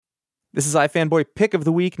This is iFanboy Pick of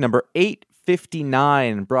the Week, number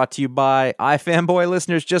 859, brought to you by iFanboy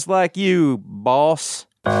listeners just like you, boss.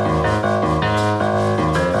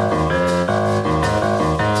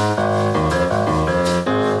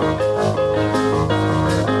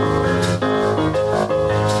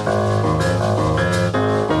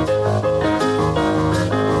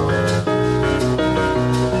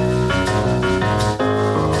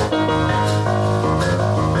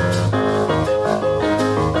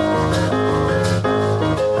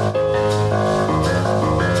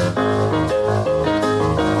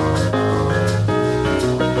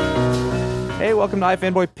 Welcome to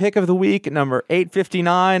iFanboy Pick of the Week, number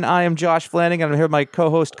 859. I am Josh Flanagan. I'm here with my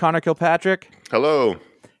co-host, Connor Kilpatrick. Hello.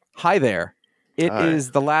 Hi there. It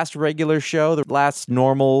is the last regular show, the last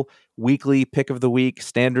normal weekly Pick of the Week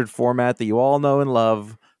standard format that you all know and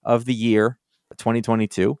love of the year,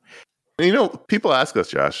 2022. You know, people ask us,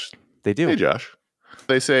 Josh. They do. Hey, Josh.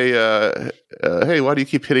 They say, hey, why do you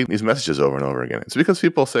keep hitting these messages over and over again? It's because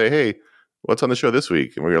people say, hey, what's on the show this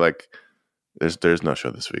week? And we're like, there's no show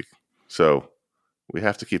this week. So we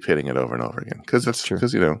have to keep hitting it over and over again because it's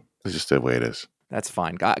just the way it is. That's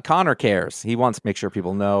fine. Connor cares. He wants to make sure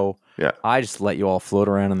people know. Yeah. I just let you all float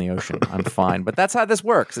around in the ocean. I'm fine. But that's how this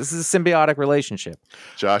works. This is a symbiotic relationship.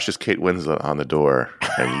 Josh is Kate Winslet on the door,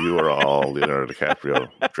 and you are all Leonardo DiCaprio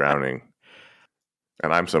drowning,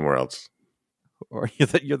 and I'm somewhere else. Or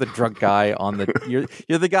you're the drunk guy on the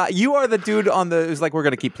you're the guy. You are the dude on the who's like, we're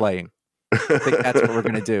gonna keep playing. I think that's what we're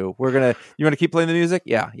gonna do. You want to keep playing the music?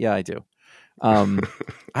 Yeah, I do. I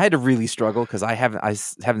had to really struggle because I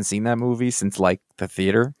haven't seen that movie since like the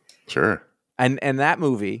theater. Sure. And that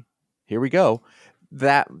movie, here we go.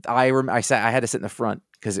 That I had to sit in the front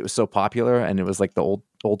because it was so popular, and it was like the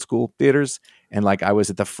old school theaters, and like I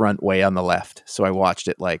was at the front way on the left, so I watched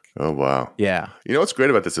it like. Oh wow. Yeah. You know what's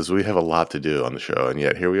great about this is we have a lot to do on the show, and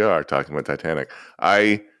yet here we are talking about Titanic.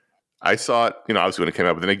 I saw it, obviously when it came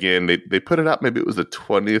out, but then again, they put it out. Maybe it was the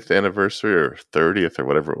 20th anniversary or 30th or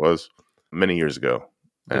whatever it was. Many years ago,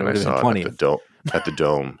 and I saw it at the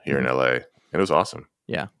Dome here in LA, and it was awesome.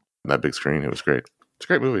 Yeah, on that big screen, it was great. It's a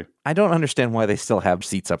great movie. I don't understand why they still have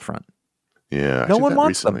seats up front. Yeah, no one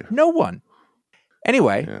wants them. No one.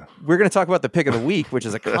 Anyway, we're going to talk about the pick of the week, which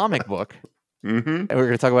is a comic book. Mm-hmm. And we're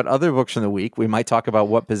going to talk about other books from the week. We might talk about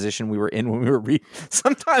what position we were in when we were reading.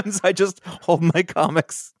 Sometimes I just hold my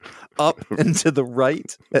comics up and to the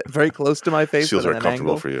right, very close to my face. Feels very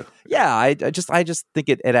comfortable for you. Yeah, I just think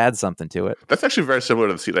it adds something to it. That's actually very similar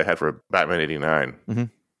to the seat I had for Batman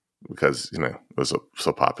 '89, because it was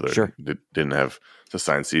so popular. Sure, it didn't have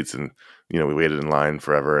assigned seats, and we waited in line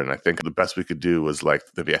forever. And I think the best we could do was like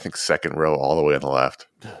maybe second row all the way on the left.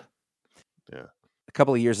 Yeah. A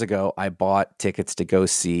couple of years ago, I bought tickets to go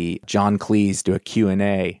see John Cleese do a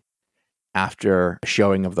Q&A after a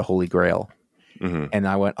showing of The Holy Grail. Mm-hmm. And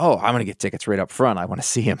I went, I'm going to get tickets right up front. I want to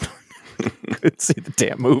see him. Couldn't see the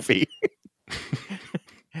damn movie.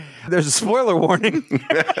 There's a spoiler warning.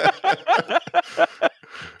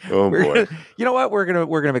 Oh boy! You know what? We're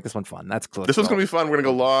gonna make this one fun. That's close. This one's gonna be fun. We're gonna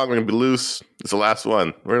go long. We're gonna be loose. It's the last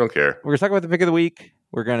one. We don't care. We're gonna talk about the pick of the week.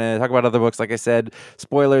 We're gonna talk about other books. Like I said,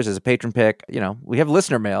 spoilers as a patron pick. We have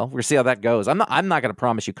listener mail. We're gonna see how that goes. I'm not gonna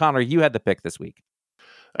promise you, Connor. You had the pick this week.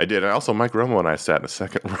 I did. And also, Mike Romo and I sat in the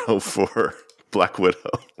second row for Black Widow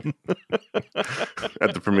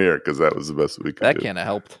at the premiere because that was the best we could do. That can't have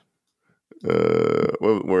helped.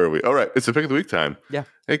 Where are we? All right, it's the pick of the week time. Yeah.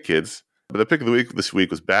 Hey, kids. But the pick of the week this week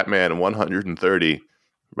was Batman 130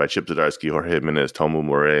 by Chip Zdarsky, Jorge Jimenez, Tomo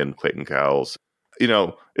Murray, and Clayton Cowles.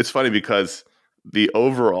 It's funny because the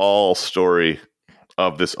overall story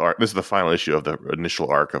of this arc, this is the final issue of the initial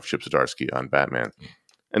arc of Chip Zdarsky on Batman.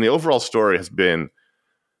 And the overall story has been,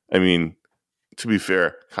 to be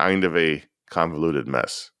fair, kind of a convoluted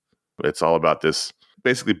mess. It's all about this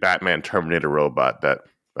basically Batman Terminator robot that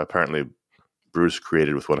apparently Bruce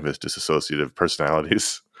created with one of his dissociative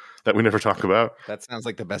personalities that we never talk about. That sounds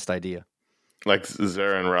like the best idea. Like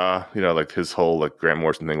Zaran Ra, like his whole Grant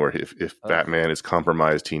Morrison thing where if Batman is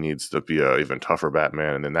compromised, he needs to be an even tougher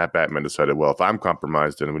Batman. And then that Batman decided, well, if I'm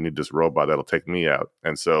compromised, then we need this robot that'll take me out.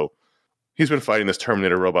 And so he's been fighting this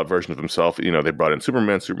Terminator robot version of himself. They brought in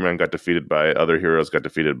Superman. Superman got defeated by it. Other heroes got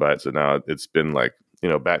defeated by it. So now it's been like,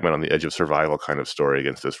 Batman on the edge of survival kind of story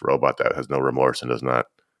against this robot that has no remorse and does not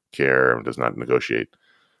care and does not negotiate.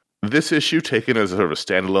 This issue, taken as a sort of a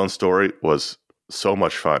standalone story, was so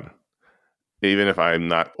much fun. Even if I'm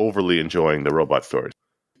not overly enjoying the robot stories.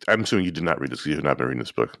 I'm assuming you did not read this because you have not been reading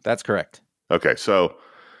this book. That's correct. Okay, so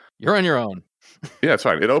you're on your own. Yeah, it's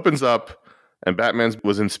fine. It opens up and Batman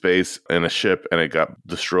was in space in a ship and it got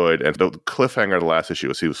destroyed. And the cliffhanger of the last issue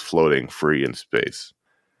was he was floating free in space.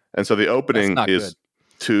 And so the opening not is good.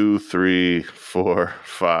 2, 3, 4,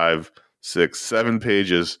 5, 6, 7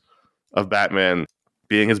 pages of Batman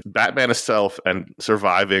being his Batman self and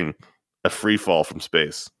surviving a free fall from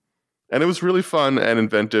space. And it was really fun and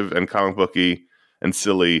inventive and comic booky and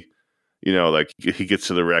silly. You know, like he gets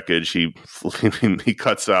to the wreckage, he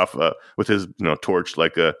cuts off with his torch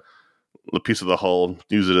like a piece of the hull,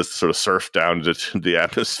 use it as sort of surf down to the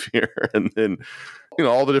atmosphere, and then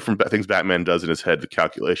all the different things Batman does in his head, the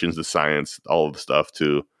calculations, the science, all of the stuff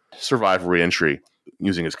to survive re-entry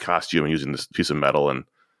using his costume and using this piece of metal, and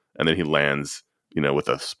then he lands with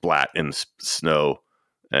a splat in snow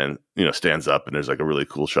and stands up, and there's like a really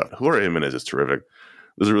cool shot. Jorge Jimenez is terrific.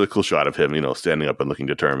 There's a really cool shot of him standing up and looking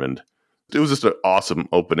determined. It was just an awesome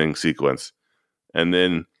opening sequence. And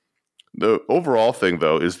then the overall thing,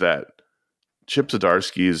 though, is that Chip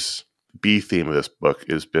Zdarsky's B theme of this book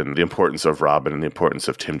has been the importance of Robin and the importance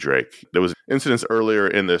of Tim Drake. There was incidents earlier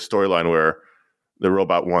in the storyline where the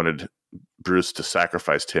robot wanted Bruce to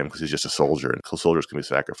sacrifice Tim because he's just a soldier, and soldiers can be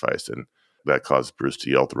sacrificed. And that caused Bruce to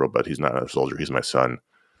yell at the robot, "He's not a soldier, he's my son."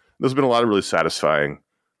 There's been a lot of really satisfying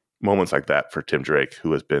moments like that for Tim Drake,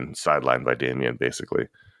 who has been sidelined by Damian, basically,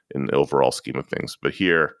 in the overall scheme of things. But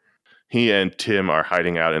here, he and Tim are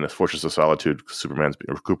hiding out in a Fortress of Solitude because Superman's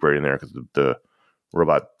recuperating there because the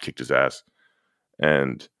robot kicked his ass.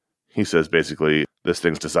 And he says, basically, this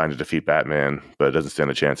thing's designed to defeat Batman, but it doesn't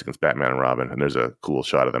stand a chance against Batman and Robin. And there's a cool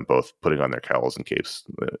shot of them both putting on their cowls and capes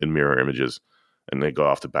in mirror images, and they go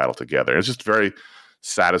off to battle together. And it's just very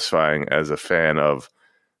satisfying as a fan of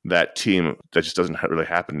that team that just doesn't really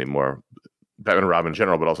happen anymore. Batman and Robin in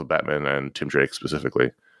general, but also Batman and Tim Drake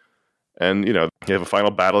specifically. And, you have a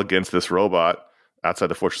final battle against this robot outside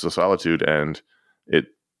the Fortress of Solitude, and it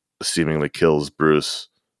seemingly kills Bruce.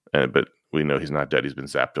 But we know he's not dead. He's been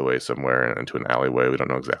zapped away somewhere into an alleyway. We don't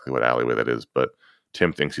know exactly what alleyway that is, but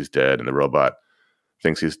Tim thinks he's dead, and the robot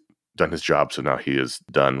thinks he's done his job, so now he is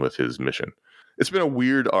done with his mission. It's been a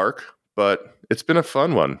weird arc, but it's been a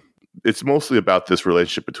fun one. It's mostly about this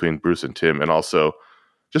relationship between Bruce and Tim, and also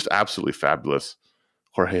just absolutely fabulous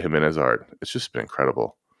Jorge Jimenez art. It's just been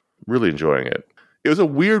incredible. Really enjoying it. It was a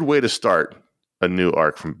weird way to start a new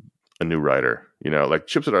arc from a new writer. Like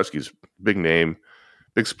Chip Zdarsky's big name,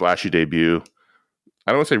 big splashy debut.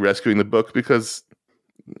 I don't want to say rescuing the book because,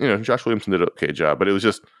 Josh Williamson did an okay job, but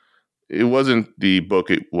it wasn't the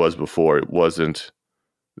book it was before. It wasn't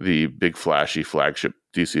the big flashy flagship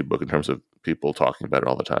DC book in terms of people talking about it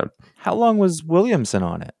all the time. How long was Williamson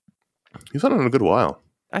on it? He's on it in a good while.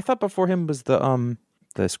 I thought before him was the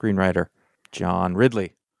screenwriter, John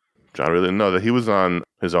Ridley. John Ridley? No, that he was on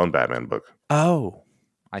his own Batman book. Oh,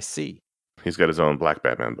 I see. He's got his own Black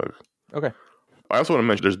Batman book. Okay. I also want to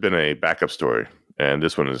mention there's been a backup story, and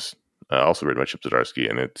this one is also written by Chip Zdarsky,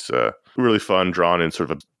 and it's really fun, drawn in sort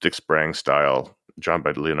of a Dick Sprang style, drawn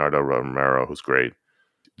by Leonardo Romero, who's great.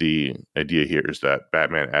 The idea here is that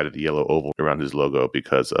Batman added the yellow oval around his logo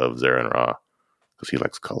because of Zarin Ra, because he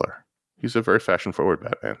likes color. He's a very fashion-forward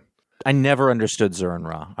Batman. I never understood Zarin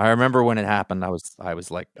Ra. I remember when it happened. I was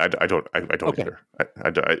like, I don't okay. either.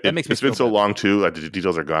 That makes me it's been feel so bad. long too. The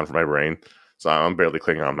details are gone from my brain, so I'm barely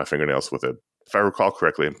clinging on my fingernails with it. If I recall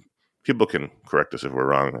correctly, people can correct us if we're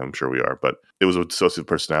wrong. I'm sure we are, but it was a dissociative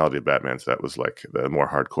personality of Batman's that was like the more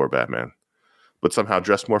hardcore Batman, but somehow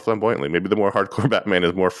dressed more flamboyantly. Maybe the more hardcore Batman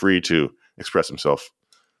is more free to express himself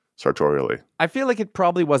sartorially. I feel like it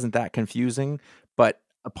probably wasn't that confusing, but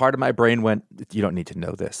a part of my brain went, "You don't need to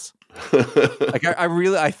know this." Like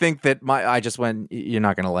I think that I just went, "You're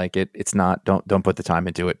not going to like it. It's not. Don't put the time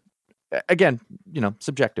into it." Again,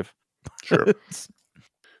 subjective. Sure.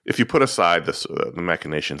 If you put aside the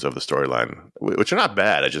machinations of the storyline, which are not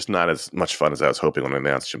bad, it's just not as much fun as I was hoping when I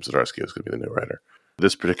announced Chip Zdarsky was going to be the new writer.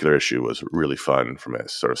 This particular issue was really fun from a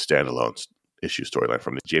sort of standalone issue storyline,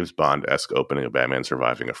 from the James Bond-esque opening of Batman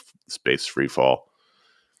surviving a space free fall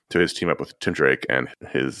to his team up with Tim Drake and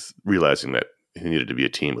his realizing that he needed to be a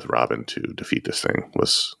team with Robin to defeat this thing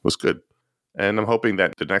was good. And I'm hoping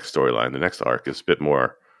that the next storyline, the next arc, is a bit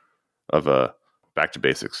more of a back to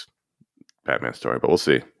basics Batman story, but we'll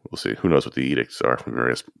see. Who knows what the edicts are from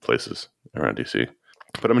various places around DC.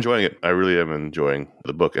 But I'm enjoying it. I really am enjoying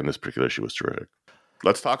the book, and this particular issue was terrific.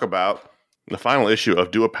 Let's talk about the final issue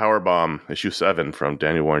of Do a Powerbomb, issue 7, from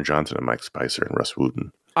Daniel Warren Johnson and Mike Spicer and Russ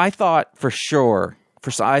Wooten. I thought for sure.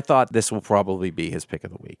 I thought this will probably be his pick of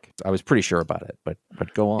the week. I was pretty sure about it, but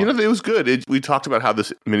go on. It was good. We talked about how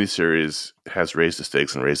this miniseries has raised the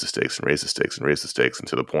stakes and raised the stakes and raised the stakes and raised the stakes, and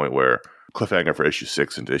to the point where cliffhanger for issue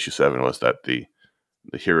 6 into issue 7 was that the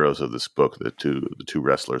heroes of this book, the two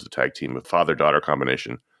wrestlers, the tag team, a father-daughter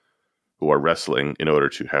combination, who are wrestling in order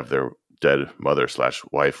to have their dead mother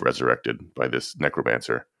 / wife resurrected by this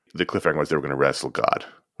necromancer. The cliffhanger was they were going to wrestle God,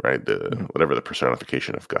 right? Whatever the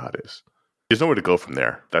personification of God is. There's nowhere to go from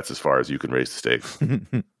there. That's as far as you can raise the stakes.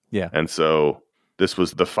 Yeah. And so this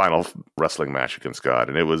was the final wrestling match against God.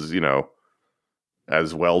 And it was,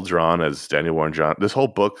 as well drawn as Daniel Warren Johnson. This whole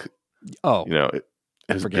book, it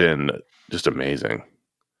has been just amazing.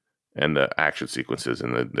 And the action sequences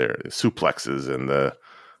and the suplexes and the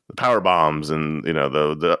power bombs and,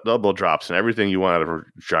 the double drops and everything you want out of a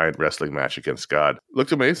giant wrestling match against God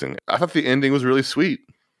looked amazing. I thought the ending was really sweet.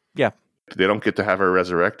 Yeah. They don't get to have her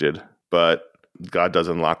resurrected, but God does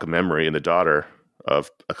unlock a memory in the daughter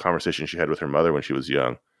of a conversation she had with her mother when she was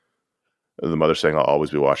young. The mother saying, "I'll always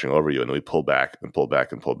be watching over you." And then we pull back and pull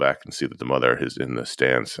back and pull back and see that the mother is in the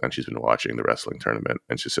stands and she's been watching the wrestling tournament.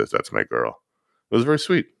 And she says, "That's my girl." It was very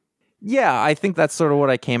sweet. Yeah, I think that's sort of what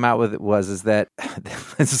I came out with. Is that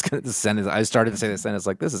this sentence? I started to say this sentence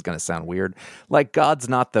like, this is going to sound weird. Like, God's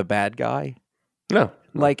not the bad guy. No.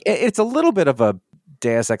 Like, it's a little bit of a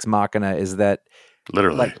Deus Ex Machina. Is that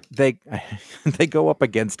literally like they go up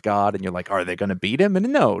against God, and you're like, are they going to beat him?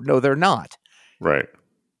 And no, they're not. Right.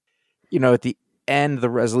 At the end, the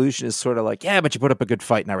resolution is sort of like, yeah, but you put up a good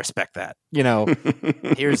fight, and I respect that.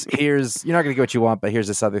 Here's you're not going to get what you want, but here's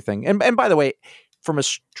this other thing. And by the way, from a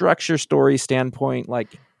structure story standpoint, like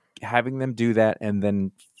having them do that and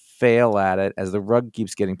then fail at it as the rug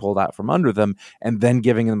keeps getting pulled out from under them and then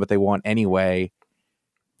giving them what they want anyway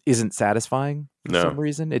isn't satisfying for some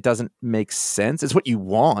reason. It doesn't make sense. It's what you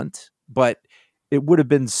want, but it would have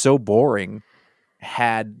been so boring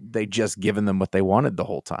had they just given them what they wanted the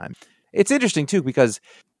whole time. It's interesting too, because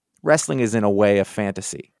wrestling is in a way a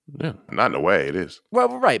fantasy. Yeah, not in a way, it is.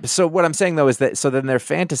 Well, right. So what I'm saying though is that so then their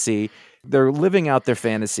fantasy, they're living out their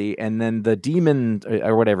fantasy, and then the demon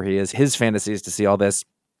or whatever he is, his fantasy is to see all this,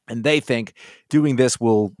 and they think doing this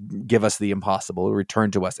will give us the impossible, will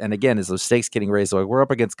return to us. And again, as those stakes getting raised, like we're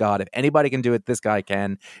up against God. If anybody can do it, this guy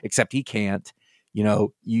can, except he can't.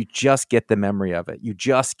 You just get the memory of it. You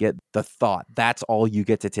just get the thought. That's all you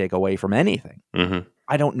get to take away from anything. Mm-hmm.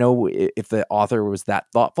 I don't know if the author was that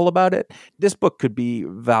thoughtful about it. This book could be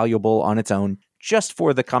valuable on its own just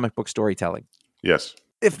for the comic book storytelling. Yes.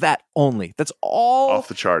 If that only. That's all. Off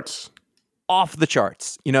the charts. Off the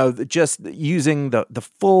charts. Just using the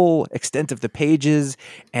full extent of the pages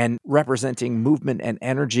and representing movement and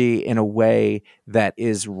energy in a way that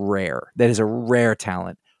is rare. That is a rare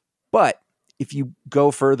talent. But if you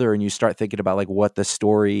go further and you start thinking about like what the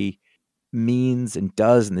story means and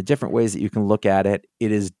does and the different ways that you can look at it,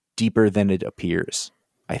 it is deeper than it appears,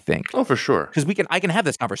 I think. Oh, for sure. Because I can have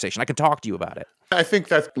this conversation. I can talk to you about it. I think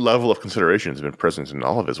that level of consideration has been present in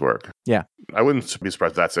all of his work. Yeah. I wouldn't be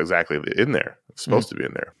surprised if that's exactly in there. It's supposed to be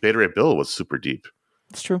in there. Beta Ray Bill was super deep.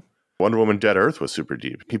 It's true. Wonder Woman Dead Earth was super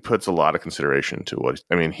deep. He puts a lot of consideration to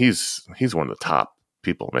he's one of the top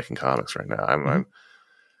people making comics right now. I'm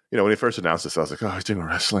when he first announced this, I was like, oh, he's doing a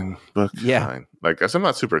wrestling book. Yeah. Fine. Like, I'm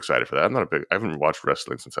not super excited for that. I haven't watched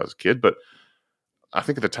wrestling since I was a kid, but I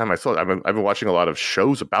think at the time I thought, I've been watching a lot of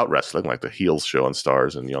shows about wrestling, like the Heels show on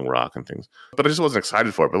Stars and Young Rock and things, but I just wasn't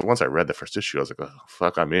excited for it. But once I read the first issue, I was like, oh,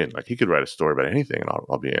 fuck, I'm in. Like, he could write a story about anything and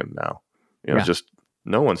I'll be in now. Just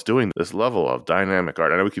no one's doing this level of dynamic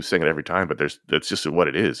art. I know we keep saying it every time, but it's just what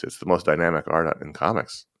it is. It's the most dynamic art in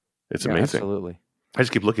comics. It's amazing. Absolutely. I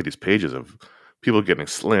just keep looking at these pages of people getting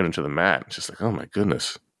slammed into the mat. It's just like, oh my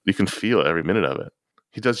goodness. You can feel every minute of it.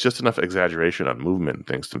 He does just enough exaggeration on movement and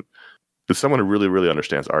things to someone who really, really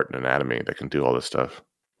understands art and anatomy that can do all this stuff.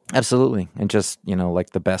 Absolutely. And just, like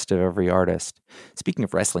the best of every artist. Speaking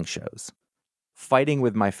of wrestling shows, Fighting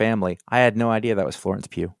with My Family, I had no idea that was Florence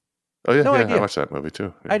Pugh. Oh, yeah, no idea. I watched that movie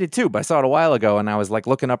too. Yeah. I did too, but I saw it a while ago and I was like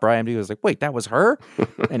looking up her IMDb. I was like, wait, that was her?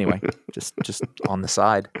 Anyway, just on the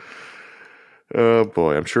side. Oh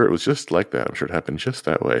boy, I'm sure it was just like that. I'm sure it happened just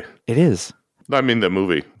that way. It is. I mean, the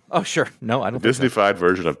movie. Oh, sure. No, I don't think so. Disneyfied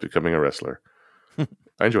version of becoming a wrestler.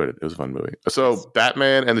 I enjoyed it. It was a fun movie. So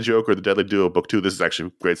Batman and the Joker, The Deadly Duo, Book 2. This is actually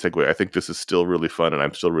a great segue. I think this is still really fun and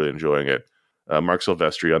I'm still really enjoying it. Mark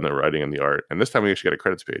Silvestri on the writing and the art. And this time we actually got a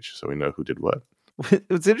credits page, so we know who did what.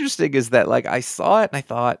 What's interesting is that like I saw it and I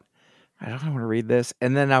thought, I don't want to read this.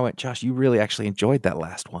 And then I went, Josh, you really actually enjoyed that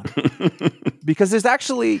last one. Because there's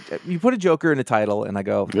actually, you put a Joker in a title and I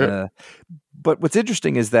go, yeah. But what's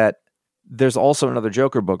interesting is that there's also another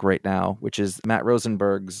Joker book right now, which is Matt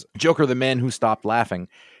Rosenberg's Joker, the Man Who Stopped Laughing.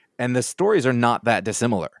 And the stories are not that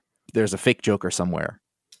dissimilar. There's a fake Joker somewhere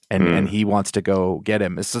and he wants to go get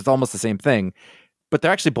him. It's almost the same thing, but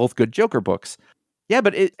they're actually both good Joker books. Yeah,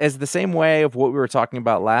 but it, as the same way of what we were talking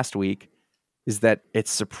about last week, is that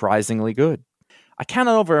it's surprisingly good. I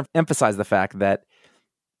cannot overemphasize the fact that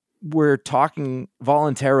we're talking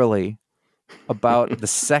voluntarily about the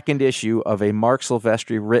second issue of a Mark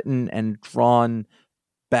Silvestri written and drawn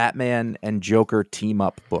Batman and Joker team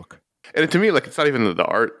up book. And to me, like, it's not even the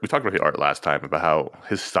art. We talked about the art last time, about how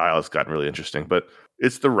his style has gotten really interesting, but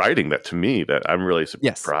it's the writing that, to me, that I'm really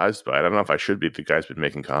surprised by. I don't know if I should be. The guy's been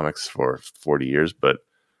making comics for 40 years, but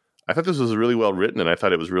I thought this was really well written, and I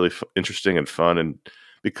thought it was really interesting and fun. And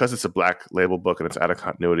because it's a Black Label book and it's out of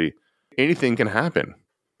continuity, anything can happen.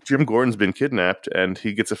 Jim Gordon's been kidnapped, and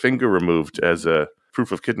he gets a finger removed as a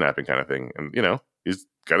proof of kidnapping kind of thing. And, he's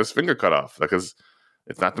got his finger cut off because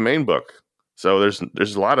it's not the main book. So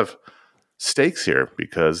there's a lot of stakes here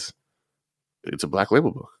because it's a Black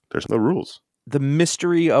Label book. There's no rules. The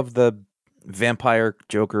mystery of the vampire,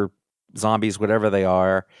 Joker, zombies, whatever they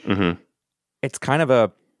are, it's kind of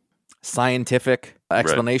a scientific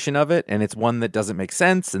explanation of it, and it's one that doesn't make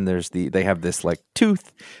sense. And they have this like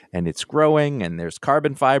tooth, and it's growing, and there's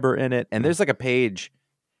carbon fiber in it, and there's like a page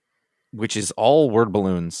which is all word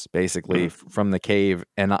balloons basically from the cave,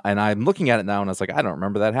 and I'm looking at it now, and I was like, I don't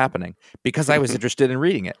remember that happening because I was interested in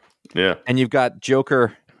reading it. Yeah, and you've got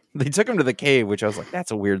Joker. They took him to the cave, which I was like,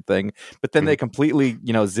 that's a weird thing. But then they completely,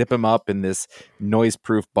 zip him up in this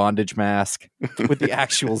noise-proof bondage mask with the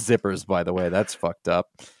actual zippers, by the way. That's fucked up.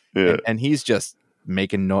 Yeah. And he's just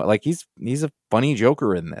making noise. Like, he's a funny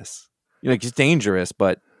Joker in this. He's dangerous,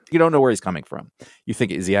 but you don't know where he's coming from. You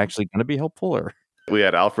think, is he actually going to be helpful? Or we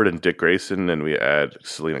had Alfred and Dick Grayson, and we add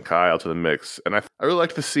Selena Kyle to the mix. And I really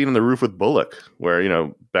liked the scene on the roof with Bullock, where,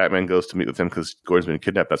 Batman goes to meet with him because Gordon's been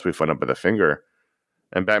kidnapped. That's what we find out by the finger.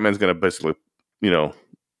 And Batman's going to basically,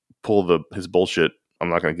 pull his bullshit, I'm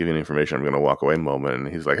not going to give you any information, I'm going to walk away moment.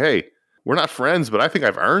 And he's like, hey, we're not friends, but I think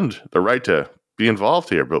I've earned the right to be involved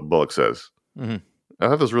here, Bullock says. I thought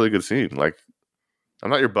that was a really good scene. Like, I'm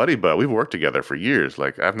not your buddy, but we've worked together for years.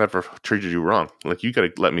 Like, I've never treated you wrong. Like, you got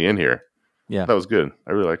to let me in here. Yeah. That was good.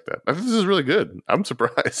 I really like that. I think this is really good. I'm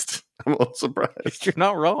surprised. I'm a little surprised. You're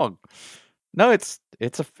not wrong. No, it's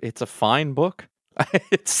a fine book. I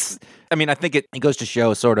think it goes to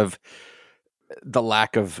show sort of the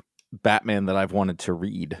lack of Batman that I've wanted to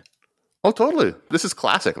read. Oh, totally. This is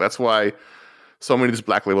classic. That's why so many of these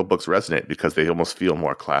Black Label books resonate, because they almost feel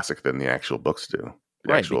more classic than the actual books do.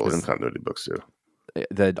 The actual in-continuity books do.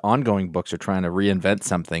 The ongoing books are trying to reinvent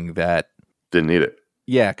something that didn't need it.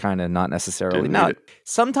 Yeah, kind of not necessarily. Now,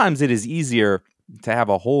 sometimes it is easier to have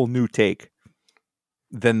a whole new take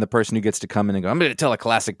than the person who gets to come in and go, I'm going to tell a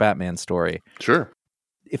classic Batman story. Sure.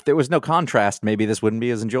 If there was no contrast, maybe this wouldn't be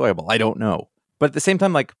as enjoyable. I don't know. But at the same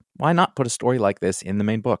time, like, why not put a story like this in the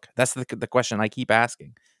main book? That's the question I keep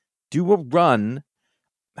asking. Do a run.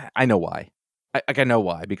 I know why. I know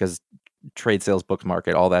why, because trade sales, book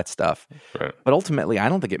market, all that stuff. Right. But ultimately, I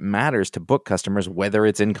don't think it matters to book customers whether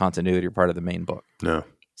it's in continuity or part of the main book. No.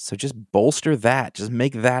 So just bolster that. Just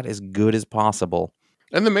make that as good as possible.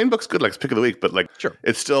 And the main book's good, like it's pick of the week, but sure,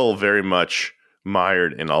 it's still very much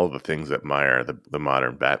mired in all of the things that mire the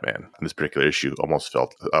modern Batman. And this particular issue almost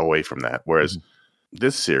felt away from that. Whereas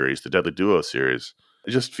this series, the Deadly Duo series,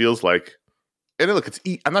 it just feels like, and look,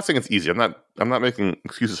 I'm not saying it's easy. I'm not making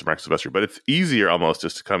excuses for Mark Silvestri, but it's easier almost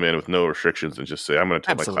just to come in with no restrictions and just say, I'm going to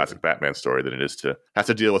tell my classic Batman story, than it is to have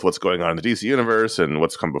to deal with what's going on in the DC universe and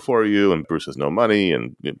what's come before you, and Bruce has no money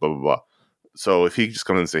and blah, blah, blah. So if he just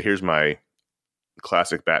comes in and say, here's my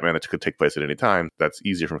classic Batman that could take place at any time, that's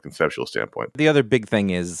easier from a conceptual standpoint. The other big thing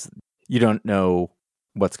is you don't know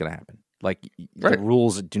what's going to happen. Like, the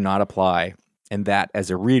rules do not apply, and that, as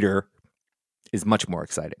a reader, is much more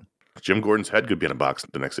exciting. Jim Gordon's head could be in a box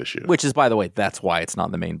the next issue. Which is, by the way, that's why it's not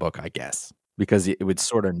in the main book, I guess, because it would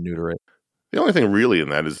sort of neuter it. The only thing really in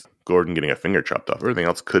that is Gordon getting a finger chopped off. Everything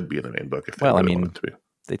else could be in the main book if they really wanted it to be.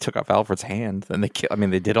 They took off Alfred's hand, and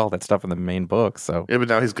they did all that stuff in the main book. So yeah, but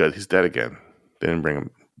now he's good. He's dead again. They didn't bring him.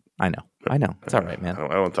 I know. It's all right, man. I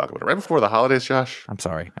don't want to talk about it. Right before the holidays, Josh. I'm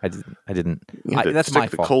sorry. I didn't. That's my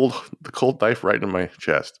fault. The cold knife right in my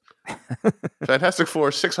chest. Fantastic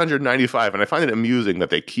Four 695, and I find it amusing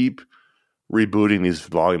that they keep rebooting these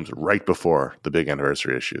volumes right before the big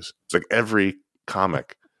anniversary issues. It's like every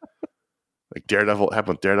comic. Like Daredevil, it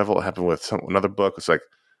happened with Daredevil, it happened with another book. It's like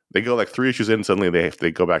they go like 3 issues in, suddenly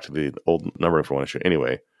they go back to the old number for one issue.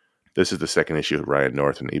 Anyway, this is the second issue of Ryan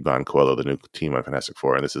North and Iban Coelho, the new team on Fantastic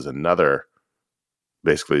Four, and this is another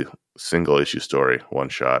basically single issue story, one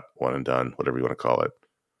shot, one and done, whatever you want to call it.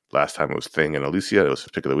 Last time it was Thing and Alicia, it was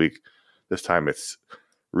Pick of the Week. This time it's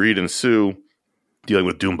Reed and Sue dealing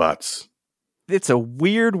with Doombots. It's a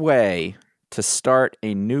weird way to start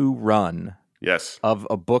a new run. Yes. Of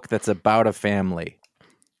a book that's about a family.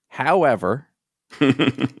 However,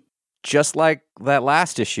 just like that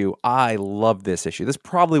last issue, I love this issue. This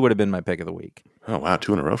probably would have been my pick of the week. Oh, wow.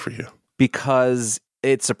 2 in a row for you. Because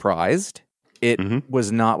it surprised. It Mhm.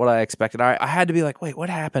 was not what I expected. I had to be like, wait,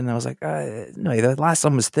 what happened? And I was like, no, the last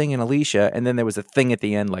one was Thing and Alicia. And then there was a thing at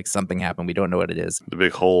the end, like something happened. We don't know what it is. The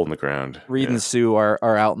big hole in the ground. Reed and Sue are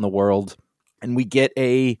out in the world. And we get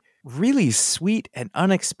a really sweet and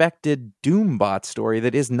unexpected Doombot story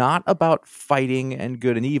that is not about fighting and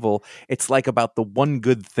good and evil. It's like about the one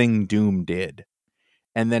good thing Doom did.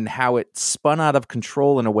 And then how it spun out of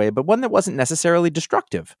control in a way, but one that wasn't necessarily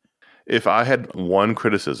destructive. If I had one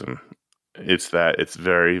criticism, it's that it's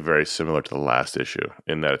very, very similar to the last issue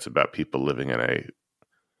in that it's about people living in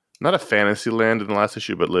not a fantasy land in the last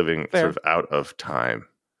issue, but living Fair. sort of out of time.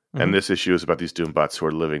 Mhm. And this issue is about these Doombots who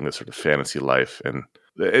are living this sort of fantasy life. And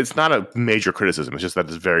it's not a major criticism. It's just that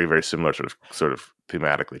it's very, very similar sort of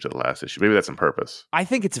thematically to the last issue. Maybe that's on purpose. I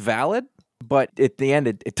think it's valid, but at the end,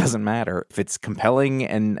 it doesn't matter. If it's compelling,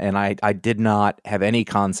 and I did not have any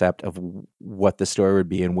concept of what the story would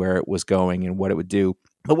be and where it was going and what it would do.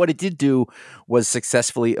 But what it did do was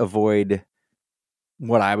successfully avoid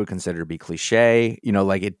what I would consider to be cliche.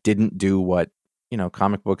 Like it didn't do what,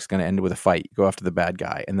 comic book's going to end with a fight. You go after the bad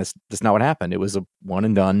guy. And that's not what happened. It was a one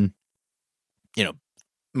and done,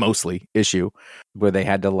 mostly issue where they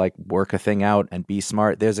had to like work a thing out and be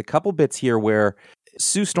smart. There's a couple bits here where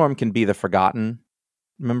Sue Storm can be the forgotten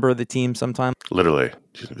member of the team sometimes. Literally,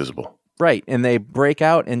 she's invisible. Right. And they break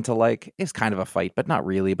out into like, it's kind of a fight, but not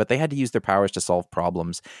really. But they had to use their powers to solve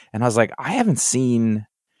problems. And I was like, I haven't seen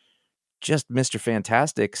just Mr.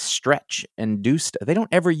 Fantastic stretch and do stuff. They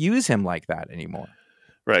don't ever use him like that anymore.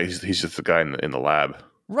 Right. He's just the guy in the lab.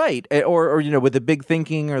 Right. Or with the big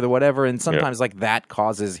thinking or the whatever. And sometimes like that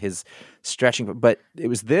causes his stretching. But it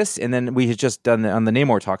was this. And then we had just done on the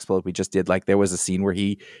Namor Talks book, we just did like, there was a scene where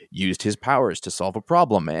he used his powers to solve a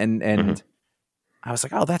problem. And I was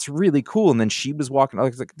like, oh, that's really cool. And then she was walking. I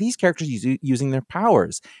was like, these characters using their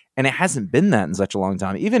powers. And it hasn't been that in such a long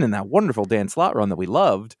time. Even in that wonderful Dan Slott run that we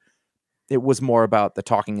loved, it was more about the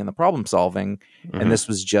talking and the problem solving. Mm-hmm. And this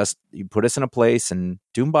was just, you put us in a place and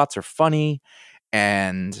Doombots are funny.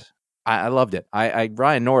 And I loved it.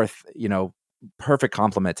 Ryan North, perfect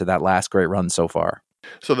compliment to that last great run so far.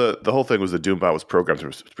 So the whole thing was the Doombot was programmed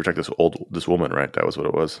to protect this woman, right? That was what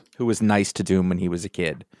it was. Who was nice to Doom when he was a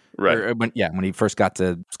kid. Right. Or when he first got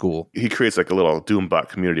to school. He creates like a little Doombot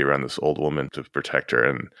community around this old woman to protect her.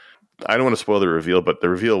 And I don't want to spoil the reveal, but the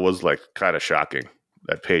reveal was like kind of shocking.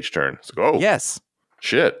 That page turn. It's like, oh, yes.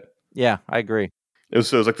 Shit. Yeah, I agree. It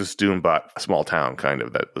was like this Doombot small town kind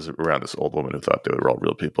of that was around this old woman who thought they were all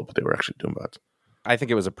real people, but they were actually Doombots. I think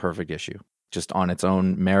it was a perfect issue. Just on its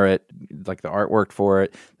own merit, like the artwork for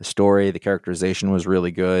it, the story, the characterization was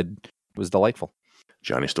really good. It was delightful.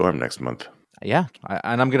 Johnny Storm next month. Yeah,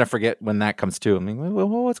 and I'm going to forget when that comes too. I mean,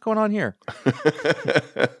 what's going on here?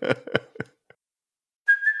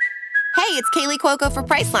 Hey, it's Kaylee Cuoco for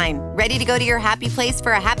Priceline. Ready to go to your happy place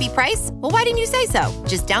for a happy price? Well, why didn't you say so?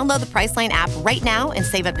 Just download the Priceline app right now and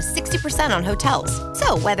save up to 60% on hotels.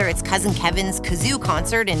 So whether it's Cousin Kevin's Kazoo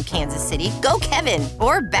Concert in Kansas City, go Kevin,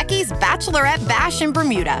 or Becky's Bachelorette Bash in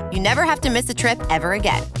Bermuda, you never have to miss a trip ever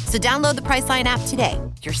again. So download the Priceline app today.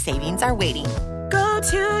 Your savings are waiting. Go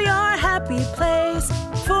to your happy place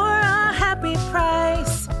for a happy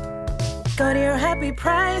price. Go to your happy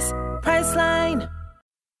price, Priceline.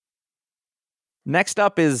 Next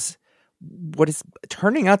up is what is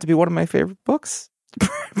turning out to be one of my favorite books,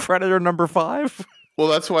 Predator #5. Well,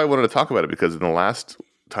 that's why I wanted to talk about it, because in the last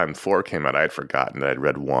time 4 came out, I had forgotten that I'd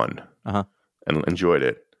read 1 and enjoyed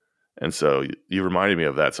it. And so you reminded me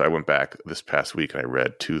of that. So I went back this past week and I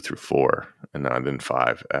read 2 through 4 and then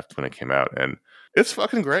 5 after when it came out. And it's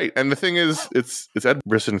fucking great. And the thing is, it's Ed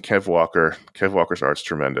Brisson, Kev Walker. Kev Walker's art's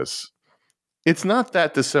tremendous. It's not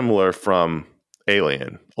that dissimilar from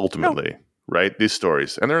Alien, ultimately. No. Right? These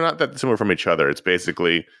stories. And they're not that similar from each other. It's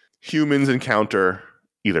basically humans encounter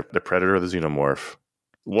either the predator or the xenomorph.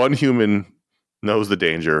 One human knows the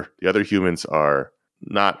danger. The other humans are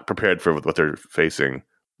not prepared for what they're facing,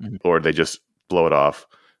 or they just blow it off.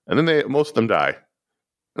 And then most of them die.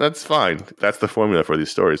 That's fine. That's the formula for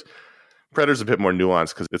these stories. Predator's a bit more nuanced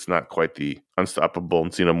because it's not quite the unstoppable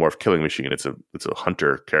xenomorph killing machine. It's a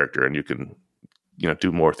hunter character, and you can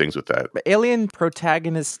do more things with that. But Alien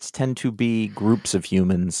protagonists tend to be groups of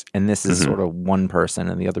humans, and this is sort of one person,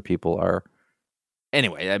 and the other people are.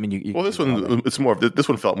 Anyway, I mean, you well, this one it's more. This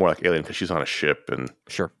one felt more like Alien because she's on a ship, and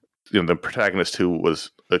sure, the protagonist who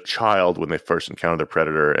was a child when they first encountered the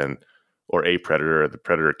predator, or a predator. The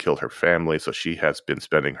predator killed her family, so she has been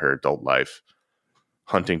spending her adult life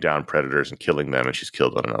hunting down predators and killing them, and she's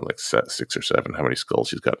killed, I don't know, like 6 or 7. How many skulls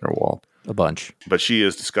she's got in her wall? A bunch. But she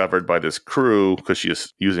is discovered by this crew because she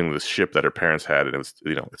is using this ship that her parents had, and it was,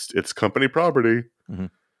 it's company property. Mm-hmm.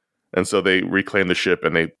 And so they reclaim the ship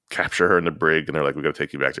and they capture her in the brig, and they're like, "We got to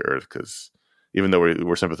take you back to Earth because even though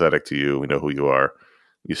we're sympathetic to you, we know who you are.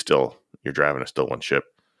 You're driving a stolen ship."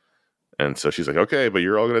 And so she's like, "Okay, but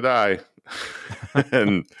you're all gonna die."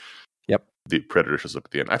 And yep, the predator shows up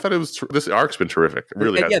at the end. I thought this arc's been terrific. It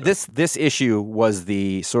really has been. This issue was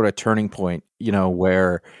the sort of turning point,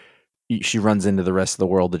 where she runs into the rest of the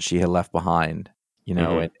world that she had left behind.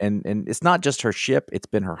 And it's not just her ship, it's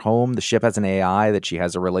been her home. The ship has an AI that she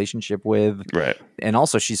has a relationship with. Right. And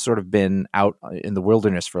also she's sort of been out in the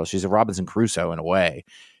wilderness she's a Robinson Crusoe in a way.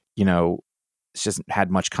 She hasn't had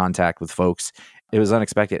much contact with folks. It was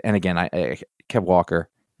unexpected. And again, Kev Walker,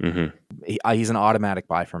 he's an automatic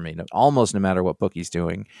buy for me, almost no matter what book he's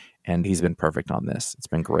doing. And he's been perfect on this. It's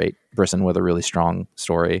been great. Brisson with a really strong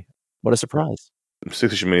story. What a surprise.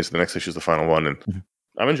 6 issue minis, the next issue is the final one. And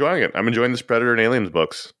I'm enjoying it. I'm enjoying this Predator and Aliens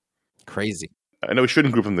books. Crazy. I know we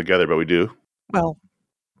shouldn't group them together, but we do. Well,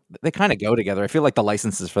 they kind of go together. I feel like the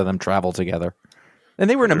licenses for them travel together. And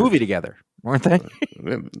they were in a movie together, weren't they?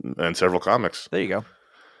 And several comics. There you go.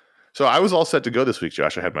 So I was all set to go this week,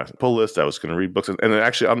 Josh. I had my pull list. I was going to read books. And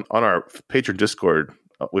actually, on our Patreon Discord,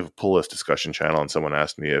 we have a pull list discussion channel, and someone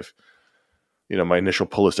asked me if, my initial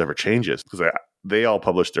pull list ever changes. Because they all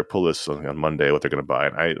publish their pull lists on Monday, what they're going to buy.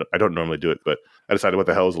 And I don't normally do it, but I decided what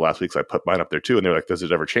the hell was the last week, so I put mine up there too. And they were like, does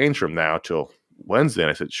it ever change from now till Wednesday? And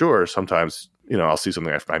I said, sure. Sometimes, I'll see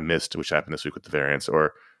something I missed, which happened this week with the variants.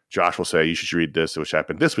 Or Josh will say, you should read this, which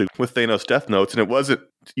happened this week with Thanos Death Notes. And it wasn't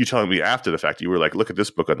you telling me after the fact. You were like, look at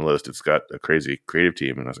this book on the list. It's got a crazy creative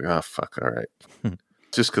team. And I was like, oh, fuck, all right.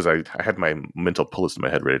 Just because I had my mental pull list in my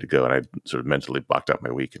head ready to go, and I sort of mentally blocked out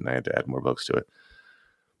my week, and I had to add more books to it.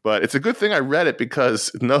 But it's a good thing I read it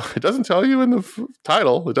because, no, it doesn't tell you in the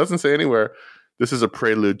title. It doesn't say anywhere. This is a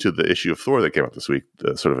prelude to the issue of Thor that came out this week,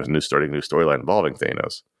 sort of a new storyline involving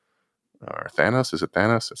Thanos. Or Thanos? Is it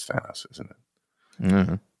Thanos? It's Thanos, isn't it?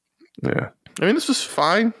 Mm-hmm. Yeah. I mean, this was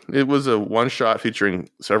fine. It was a one-shot featuring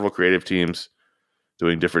several creative teams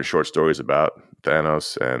doing different short stories about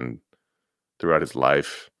Thanos and throughout his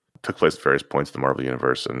life. It took place at various points of the Marvel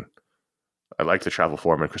Universe, and I like the Travel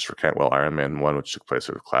Foreman, Christopher Cantwell Iron Man one, which took place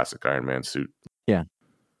sort of classic Iron Man suit. Yeah.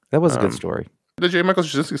 That was a good story. The J. Michael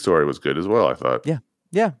Straczynski story was good as well, I thought. Yeah.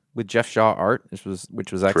 Yeah. With Jeff Shaw art, which was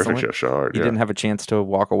excellent. Terrific Jeff Shaw art, He didn't have a chance to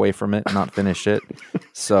walk away from it and not finish it.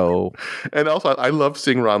 So. And also, I love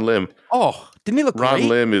seeing Ron Lim. Oh, didn't he look great? Ron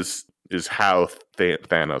Lim is how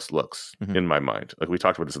Thanos looks in my mind. Like we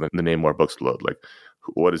talked about this in the Name More Books Load. Like,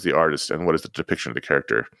 what is the artist and what is the depiction of the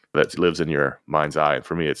character that lives in your mind's eye? And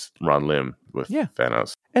for me, it's Ron Lim with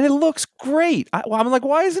Thanos. And it looks great. I'm like,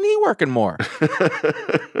 why isn't he working more?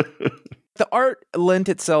 The art lent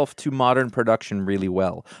itself to modern production really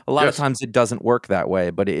well. A lot of times it doesn't work that way,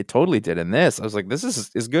 but it totally did in this. I was like, this is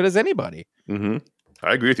as good as anybody. Mm-hmm.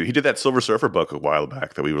 I agree with you. He did that Silver Surfer book a while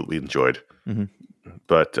back that we really enjoyed. Mm-hmm.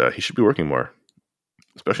 But he should be working more,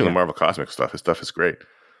 especially in the Marvel Cosmic stuff. His stuff is great.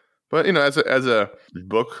 But, as a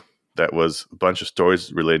book that was a bunch of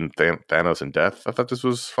stories relating to Thanos and death, I thought this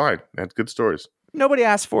was fine. It had good stories. Nobody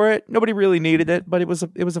asked for it. Nobody really needed it, but it was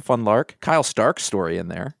a fun lark. Kyle Stark's story in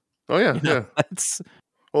there. Oh, yeah. Yeah.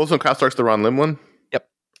 Also, Kyle Stark's the Ron Lim one?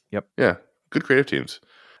 Yep. Yeah. Good creative teams.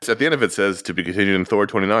 At the end of it says to be continued in Thor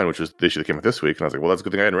 29, which was the issue that came out this week. And I was like, well, that's a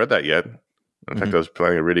good thing I hadn't read that yet. In fact, I was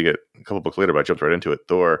planning on reading it a couple books later, but I jumped right into it.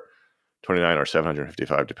 Thor 29 or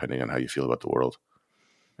 755, depending on how you feel about the world.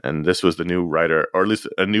 And this was the new writer, or at least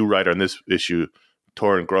a new writer in this issue,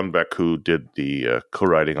 Torun Grønbekk, who did the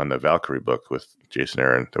co-writing on the Valkyrie book with Jason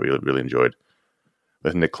Aaron that we really enjoyed,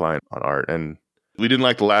 with Nick Klein on art. And we didn't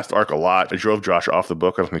like the last arc a lot. I drove Josh off the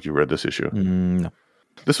book. I don't think you read this issue. No.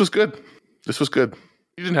 This was good.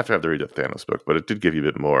 You didn't have to have to read the Thanos book, but it did give you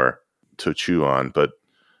a bit more to chew on. But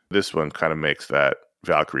this one kind of makes that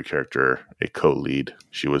Valkyrie character a co-lead.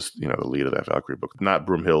 She was, the lead of that Valkyrie book. Not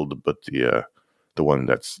Broomhild, but the one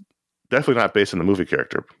that's definitely not based on the movie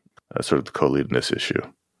character. Sort of the co-lead in this issue.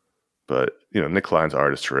 But, Nick Klein's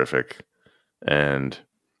art is terrific. And,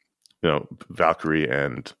 Valkyrie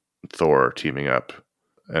and Thor are teaming up.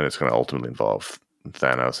 And it's going to ultimately involve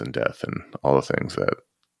Thanos and death and all the things that,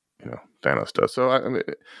 Thanos does. So, I mean,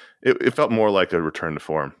 it felt more like a return to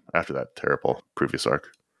form after that terrible previous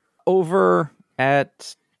arc. Over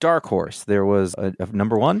at Dark Horse, there was a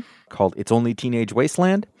number one called It's Only Teenage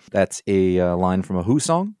Wasteland. That's a line from a Who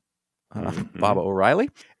song, Baba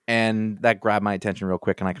O'Reilly. And that grabbed my attention real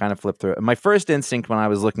quick, and I kind of flipped through it. My first instinct when I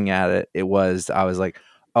was looking at it, I was like,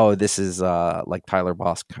 oh, this is like Tyler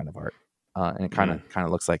Boss kind of art. And it kind of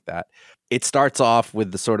looks like that. It starts off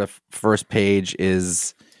with the sort of first page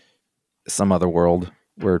is some other world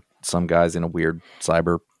where some guy's in a weird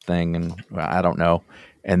cyber thing, and I don't know.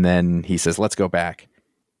 And then he says, let's go back.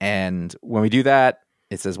 And when we do that,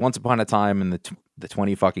 it says once upon a time in the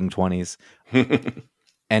 20 fucking 20s.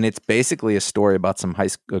 And it's basically a story about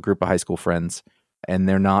a group of high school friends, and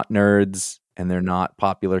they're not nerds and they're not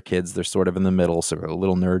popular kids. They're sort of in the middle, so they're a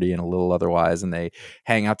little nerdy and a little otherwise, and they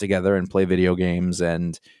hang out together and play video games,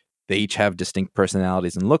 and they each have distinct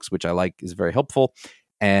personalities and looks, which I like is very helpful.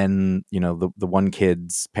 And, you know, the one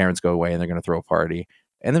kid's parents go away and they're going to throw a party.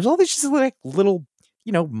 And there's all these just like little,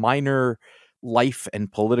 you know, minor life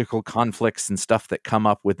and political conflicts and stuff that come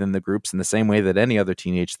up within the groups in the same way that any other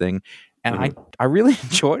teenage thing. And I really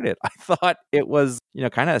enjoyed it. I thought it was, you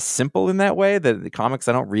know, kind of simple in that way that the comics,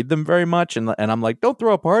 I don't read them very much. And I'm like, don't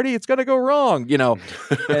throw a party. It's going to go wrong, you know,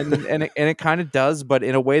 and it kind of does, but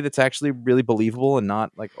in a way that's actually really believable and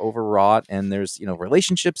not like overwrought. And there's, you know,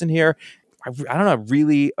 relationships in here. I don't know, I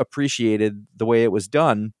really appreciated the way it was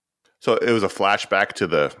done. So it was a flashback to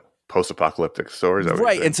the post-apocalyptic stories,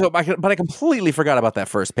 right? And so, but I completely forgot about that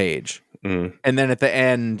first page. And then at the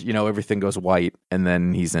end, you know, everything goes white, and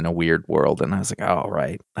then he's in a weird world, and I was like, "Oh,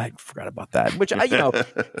 right, I forgot about that." Which, you know,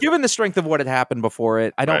 given the strength of what had happened before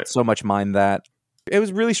it, I don't so much mind that. It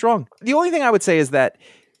was really strong. The only thing I would say is that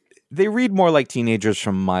they read more like teenagers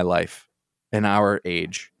from my life and our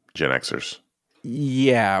age, Gen Xers.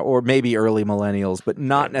 Yeah, or maybe early millennials, but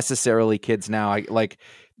not necessarily kids now. Like,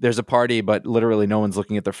 there's a party, but literally no one's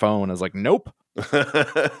looking at their phone. I was like, nope.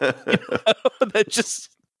 That just,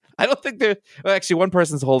 I don't think they're, well, actually one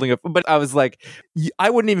person's holding it, but I was like, I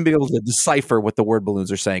wouldn't even be able to decipher what the word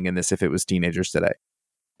balloons are saying in this if it was teenagers today.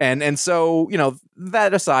 And so, you know,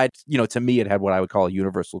 that aside, you know, to me, it had what I would call a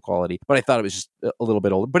universal quality, but I thought it was just a little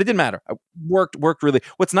bit older, but it didn't matter. I worked really.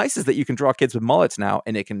 What's nice is that you can draw kids with mullets now,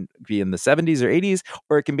 and it can be in the 70s or 80s,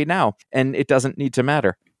 or it can be now, and it doesn't need to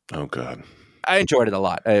matter. Oh, God. I enjoyed it a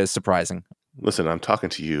lot. It was surprising. Listen, I'm talking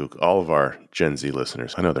to you, all of our Gen Z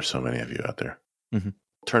listeners. I know there's so many of you out there.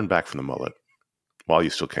 Turn back from the mullet while you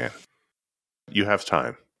still can. You have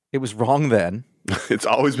time. It was wrong then. It's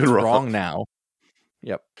always been wrong now.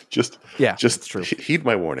 Yep. Just true. Heed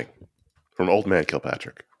my warning from old man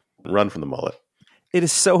Kilpatrick. Run from the mullet. It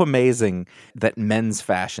is so amazing that men's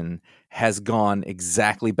fashion has gone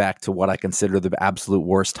exactly back to what I consider the absolute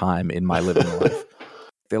worst time in my living life.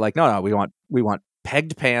 They're like, no, we want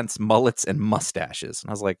pegged pants, mullets, and mustaches. And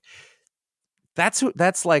I was like,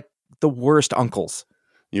 that's like the worst uncles.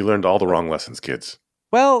 You learned all the wrong lessons, kids.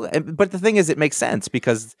 Well, but the thing is, it makes sense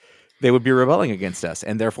because they would be rebelling against us,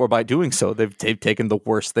 and therefore, by doing so, they've taken the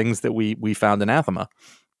worst things that we found anathema.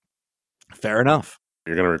 Fair enough.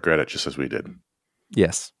 You're going to regret it just as we did.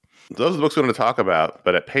 Yes. Those are the books we're going to talk about,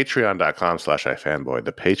 but at patreon.com/ifanboy,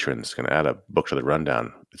 the patron's going to add a book to the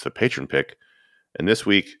rundown. It's a patron pick, and this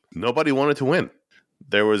week, nobody wanted to win.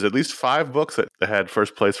 There was at least 5 books that had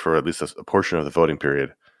first place for at least a portion of the voting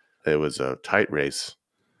period. It was a tight race,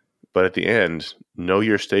 but at the end, Know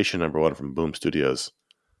Your Station #1 from Boom Studios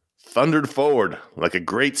thundered forward like a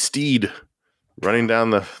great steed running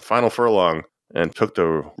down the final furlong and took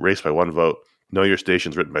the race by 1 vote. Know Your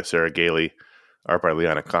Station's written by Sarah Gailey, art by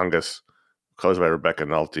Liana Congas, colors by Rebecca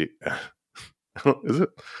Nolte. Is it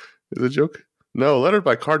a joke? No, lettered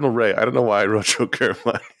by Cardinal Ray. I don't know why I wrote Joe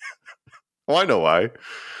Carmine. Oh, I know why.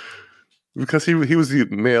 Because he was the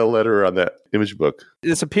male letterer on that image book.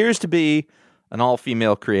 This appears to be an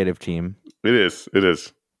all-female creative team. It is.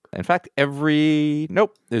 In fact,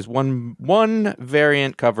 there's one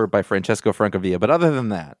variant cover by Francesco Francavilla, but other than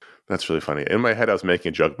that. That's really funny. In my head, I was making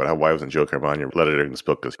a joke about why wasn't Joe Carmine lettered in this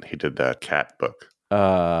book because he did that cat book.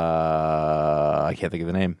 I can't think of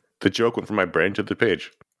the name. The joke went from my brain to the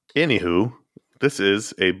page. Anywho, this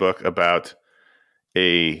is a book about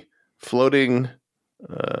a floating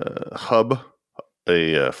hub,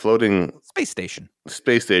 a floating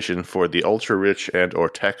space station for the ultra rich and or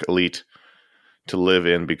tech elite to live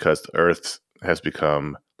in because the Earth has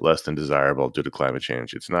become less than desirable due to climate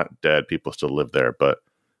change. It's not dead; people still live there, but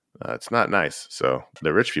it's not nice. So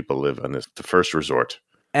the rich people live on the first resort.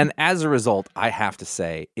 And as a result, I have to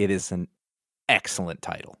say it is an excellent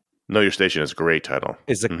title. Know Your Station is a great title.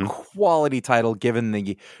 It's a quality title given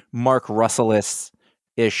the Mark Russell-ish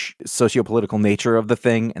sociopolitical nature of the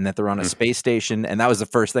thing, and that they're on a space station. And that was the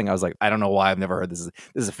first thing I was like, I don't know why I've never heard this.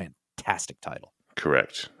 This is a fantastic title.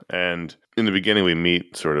 Correct. And in the beginning, we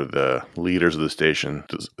meet sort of the leaders of the station.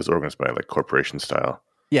 It's organized by like corporation style.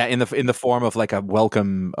 Yeah, in the form of like a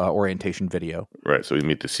welcome orientation video. Right. So we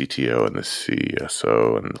meet the CTO and the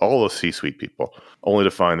CSO and all the C-suite people, only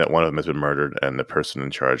to find that one of them has been murdered, and the person in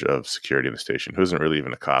charge of security in the station, who isn't really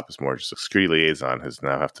even a cop, is more just a security liaison, has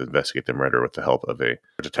now have to investigate the murder with the help of a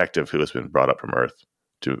detective who has been brought up from Earth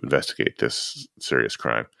to investigate this serious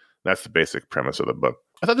crime. That's the basic premise of the book.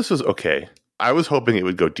 I thought this was okay. I was hoping it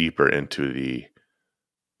would go deeper into the,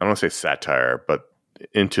 I don't want to say satire, but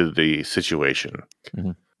into the situation.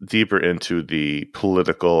 Mm-hmm. Deeper into the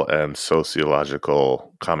political and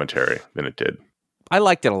sociological commentary than it did. I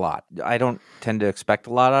liked it a lot. I don't tend to expect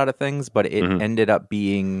a lot out of things, but it ended up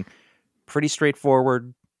being pretty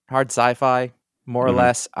straightforward, hard sci-fi, more or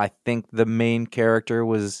less. I think the main character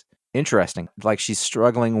was interesting. Like, she's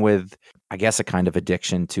struggling with, I guess, a kind of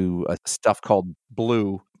addiction to a stuff called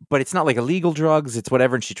blue, but it's not like illegal drugs. It's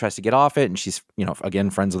whatever, and she tries to get off it, and she's, again,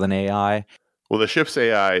 friends with an AI. Well, the ship's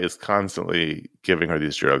AI is constantly giving her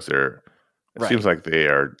these drugs. It seems like they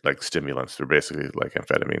are like stimulants. They're basically like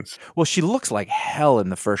amphetamines. Well, she looks like hell in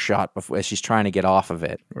the first shot before, as she's trying to get off of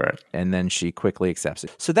it. Right. And then she quickly accepts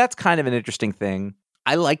it. So that's kind of an interesting thing.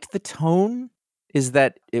 I liked the tone, is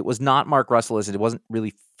that it was not Mark Russell. It wasn't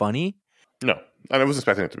really funny. No, I was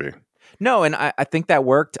expecting it to be. No, and I think that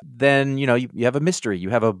worked. Then, you have a mystery.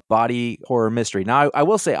 You have a body horror mystery. Now, I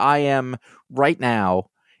will say I am right now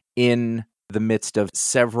in the midst of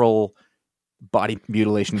several body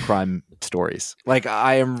mutilation crime stories. Like,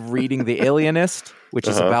 I am reading The Alienist, which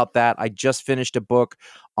is about that. I just finished a book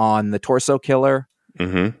on the torso killer.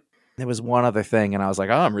 Mm-hmm. There was one other thing, and I was like,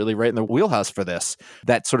 I'm really right in the wheelhouse for this.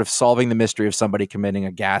 That sort of solving the mystery of somebody committing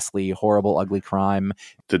a ghastly, horrible, ugly crime.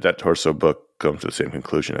 Did that torso book come to the same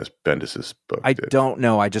conclusion as Bendis's book? I don't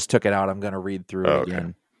know. I just took it out. I'm going to read through it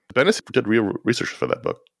again. Bendis did real research for that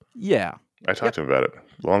book. Yeah. I talked to him about it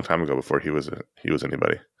a long time ago before he was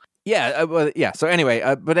anybody. Yeah, yeah. So anyway,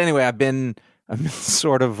 I've been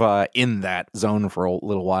sort of in that zone for a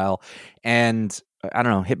little while, and I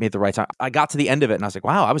don't know, hit me at the right time. I got to the end of it, and I was like,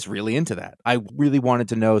 wow, I was really into that. I really wanted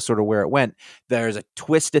to know sort of where it went. There's a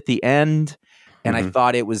twist at the end, and I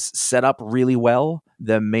thought it was set up really well.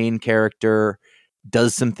 The main character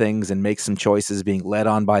does some things and makes some choices, being led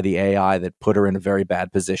on by the AI that put her in a very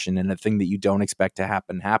bad position, and a thing that you don't expect to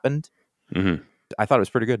happen happened. Mm-hmm. I thought it was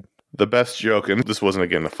pretty good. The best joke, and this wasn't,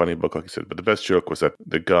 again, a funny book, like you said, but the best joke was that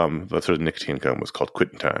the gum, the sort of nicotine gum, was called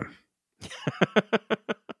Quitting Time.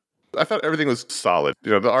 I thought everything was solid.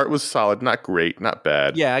 The art was solid, not great, not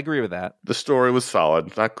bad. Yeah, I agree with that. The story was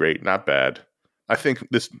solid, not great, not bad. I think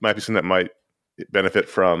this might be something that might benefit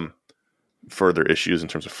from further issues in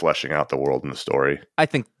terms of fleshing out the world and the story. I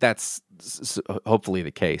think that's hopefully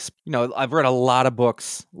the case. I've read a lot of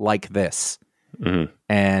books like this. Mm-hmm.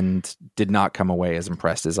 And did not come away as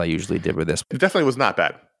impressed as I usually did with this. It definitely was not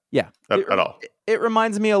bad. Yeah. At all. It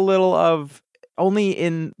reminds me a little of, only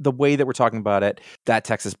in the way that we're talking about it, That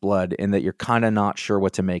Texas Blood, in that you're kind of not sure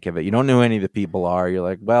what to make of it. You don't know who any of the people are. You're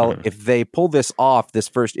like, well, if they pull this off, this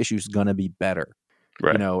first issue is going to be better.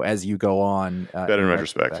 Right. As you go on. Better in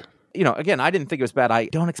retrospect. Again, I didn't think it was bad. I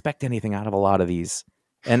don't expect anything out of a lot of these.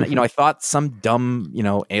 And, I thought some dumb,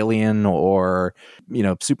 alien or,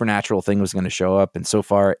 supernatural thing was going to show up. And so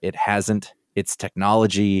far it hasn't. It's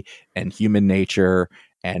technology and human nature.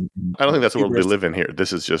 And I don't think that's the world we live in here.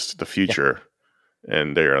 This is just the future. Yeah.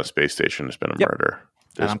 And they're on a space station. There's been a murder.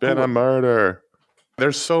 There's been a murder.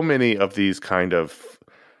 There's so many of these kind of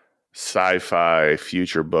sci-fi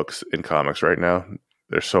future books in comics right now.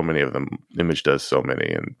 There's so many of them. Image does so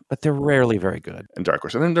many. But they're rarely very good. And Dark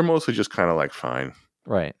Horse. And then they're mostly just kind of like fine.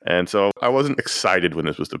 Right. And so I wasn't excited when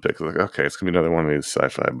this was the pick. I was like, okay, it's going to be another one of these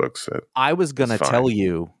sci-fi books. I was going to tell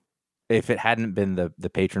you if it hadn't been the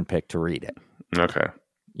patron pick to read it. Okay.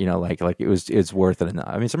 Like it's worth it enough.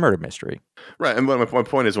 I mean, it's a murder mystery. Right. And my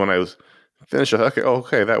point is, when I was finished, I thought,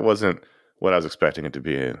 okay, that wasn't what I was expecting it to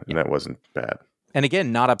be. And that wasn't bad. And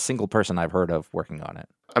again, not a single person I've heard of working on it.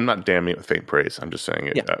 I'm not damning it with faint praise. I'm just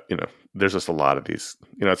saying, there's just a lot of these.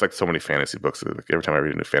 It's like so many fantasy books. Like every time I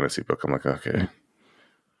read a new fantasy book, I'm like, okay. Mm-hmm.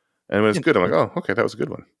 And when it's good, I'm like, oh, okay, that was a good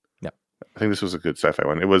one. Yeah. I think this was a good sci-fi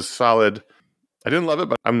one. It was solid. I didn't love it,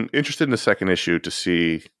 but I'm interested in the second issue to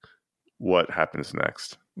see what happens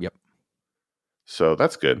next. Yep. So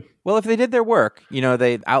that's good. Well, if they did their work,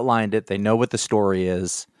 they outlined it, they know what the story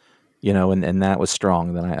is, and that was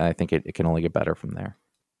strong, then I think it can only get better from there.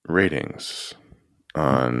 Ratings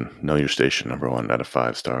on Know Your Station, number 1 out of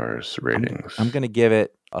 5 stars. Ratings. I'm going to give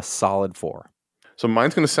it a solid 4. So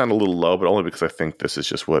mine's going to sound a little low, but only because I think this is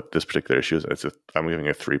just what this particular issue is. I'm giving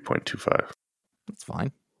it a 3.25. That's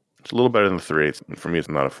fine. It's a little better than 3. For me, it's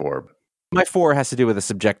not a 4. My 4 has to do with a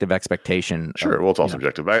subjective expectation. Sure. Well, it's all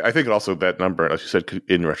subjective. I think also that number, as you said, could,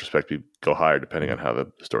 in retrospect, go higher depending on how the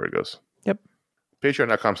story goes. Yep.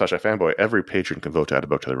 Patreon.com/ifanboy. Every patron can vote to add a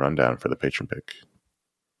book to the rundown for the patron pick.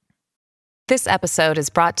 This episode is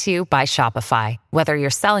brought to you by Shopify. Whether you're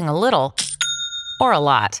selling a little or a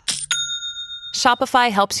lot, Shopify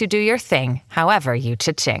helps you do your thing, however you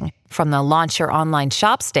cha-ching. From the launch your online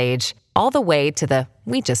shop stage, all the way to the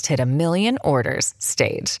we just hit 1 million orders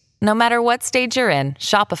stage. No matter what stage you're in,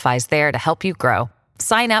 Shopify's there to help you grow.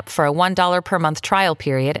 Sign up for a $1 per month trial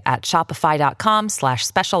period at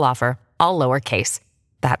shopify.com/special offer, all lowercase.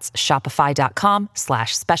 That's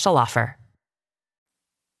shopify.com/special offer.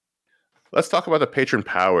 Let's talk about the patron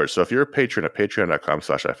powers. So if you're a patron at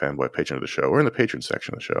patreon.com/ifanboy, patron of the show, we're in the patron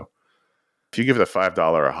section of the show. If you give it a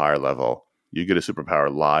 $5 or higher level, you get a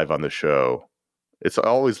superpower live on the show. It's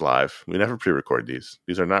always live. We never pre-record these.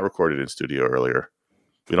 These are not recorded in studio earlier.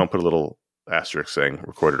 We don't put a little asterisk saying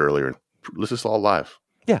recorded earlier. This is all live.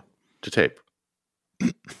 Yeah. To tape.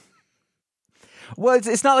 Well,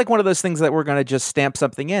 it's not like one of those things that we're going to just stamp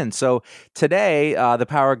something in. So today, the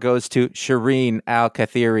power goes to Shireen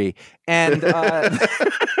Al-Kathiri. And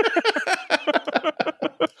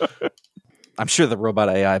I'm sure the robot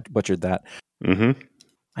AI butchered that. Mm-hmm.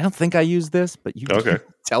 I don't think I used this, but you Okay.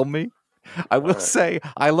 tell me. I will say,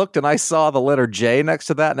 I looked and I saw the letter J next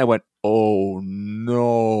to that, and I went, oh,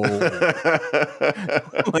 no.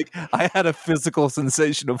 Like, I had a physical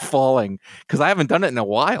sensation of falling, because I haven't done it in a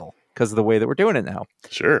while, because of the way that we're doing it now.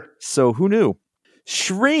 Sure. So who knew?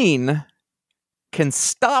 Shireen can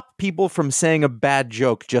stop people from saying a bad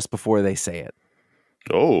joke just before they say it.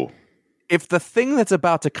 Oh. If the thing that's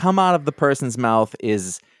about to come out of the person's mouth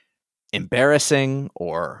is embarrassing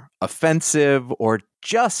or offensive or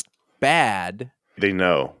just bad, they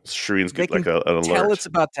know. Shireen's they like can an alert. tell it's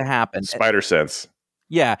about to happen. Spider sense.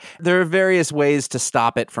 Yeah, there are various ways to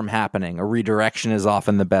stop it from happening. A redirection is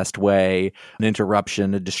often the best way, an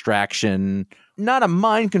interruption, a distraction, not a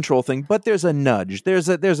mind control thing, but there's a nudge. There's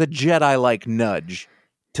a Jedi-like nudge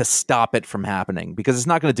to stop it from happening, because it's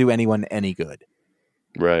not going to do anyone any good.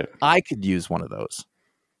 Right. I could use one of those.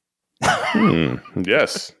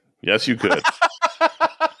 Yes. Yes, you could.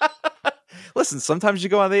 Listen, sometimes you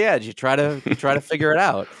go on the edge. You try to figure it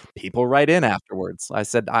out. People write in afterwards. I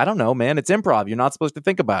said, I don't know, man. It's improv. You're not supposed to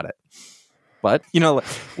think about it. But,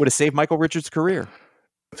 would have saved Michael Richards' career.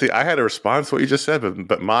 See, I had a response to what you just said,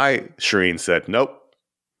 but my Shireen said, nope.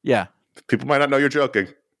 Yeah. People might not know you're joking.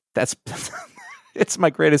 It's my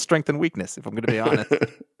greatest strength and weakness, if I'm going to be honest.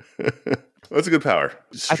 Well, it's a good power.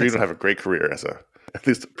 Shireen will have a great career as at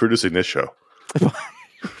least producing this show.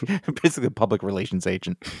 Basically a public relations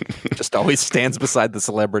agent. Just always stands beside the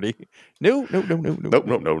celebrity. No.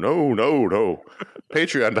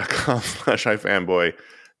 Patreon.com/ifanboy.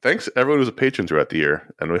 Thanks everyone who's a patron throughout the year.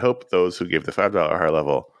 And we hope those who gave the $5 or higher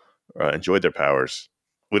level enjoyed their powers.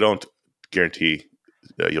 We don't guarantee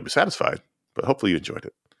you'll be satisfied, but hopefully you enjoyed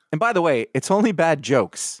it. And by the way, it's only bad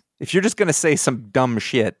jokes. If you're just going to say some dumb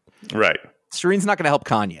shit, right? Shireen's not going to help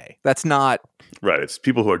Kanye. That's not right. It's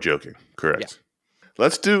people who are joking. Correct. Yeah.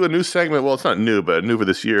 Let's do a new segment. Well, it's not new, but new for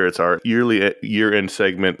this year. It's our yearly year-end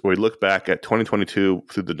segment where we look back at 2022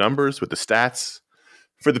 through the numbers with the stats.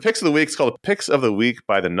 For the Picks of the Week, it's called Picks of the Week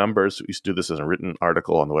by the Numbers. We used to do this as a written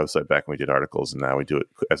article on the website back when we did articles, and now we do it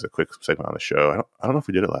as a quick segment on the show. I don't know if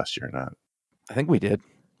we did it last year or not. I think we did.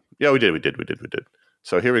 Yeah, we did.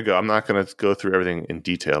 So here we go. I'm not going to go through everything in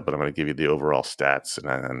detail, but I'm going to give you the overall stats and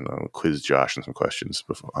I'll quiz Josh on some questions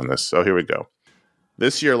on this. So here we go.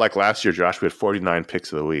 This year, like last year, Josh, we had 49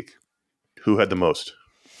 Picks of the Week. Who had the most?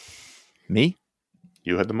 Me?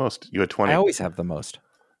 You had the most. You had 20. I always have the most.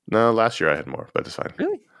 No, last year I had more, but it's fine.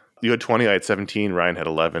 Really? You had 20, I had 17, Ryan had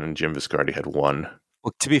 11, and Jim Viscardi had 1.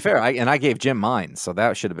 Well, to be fair, I gave Jim mine, so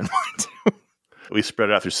that should have been mine too. We spread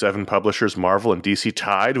it out through 7 publishers. Marvel and DC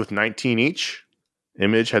tied with 19 each.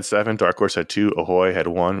 Image had 7, Dark Horse had 2, Ahoy had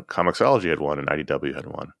 1, Comixology had 1, and IDW had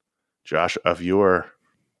 1. Josh, of your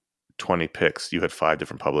 20 picks, you had 5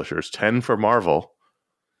 different publishers. 10 for Marvel,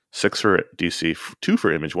 6 for DC, 2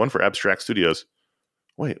 for Image, 1 for Abstract Studios.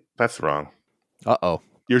 Wait, that's wrong. Uh-oh.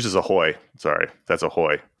 Yours is Ahoy. Sorry, that's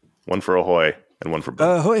Ahoy. 1 for Ahoy and 1 for Boom.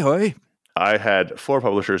 Ahoy. I had 4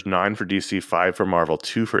 publishers, 9 for DC, 5 for Marvel,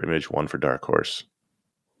 2 for Image, 1 for Dark Horse.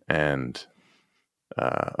 And,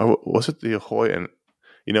 was it the Ahoy and,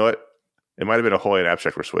 you know what? It might have been Ahoy and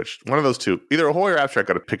Abstract were switched. One of those two. Either Ahoy or Abstract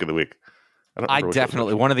got a pick of the week. I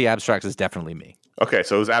definitely, one of the Abstracts is definitely me. Okay,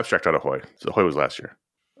 so it was Abstract on Ahoy. So Ahoy was last year.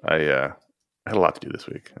 I had a lot to do this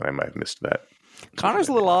week, and I might have missed that. Connor's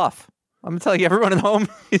a little off. I'm going to tell you, everyone at home,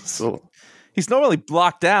 he's normally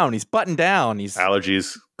blocked down. He's buttoned down. He's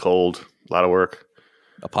allergies, cold, A lot of work.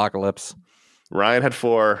 Apocalypse. Ryan had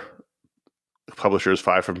 4 publishers,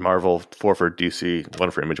 5 from Marvel, 4 for DC,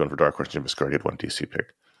 1 for Image, 1 for Dark Horse. Jim Viscardi had 1 DC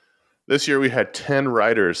pick. This year we had 10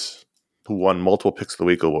 writers who won multiple Picks of the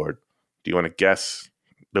Week award. Do you want to guess?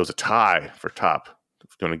 There was a tie for top. Do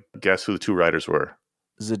you want to guess who the 2 writers were?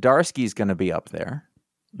 Zdarsky's going to be up there,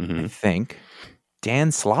 Mm-hmm. I think.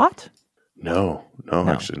 Dan Slott? No,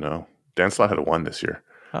 actually, no. Dan Slott had a 1 this year.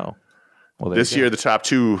 Oh. Well, This year, the top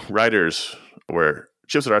 2 writers were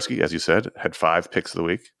Chip Zdarsky, as you said, had 5 Picks of the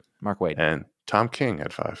Week, Mark Waid. and Tom King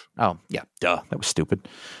had 5. Oh, yeah. Duh. That was stupid.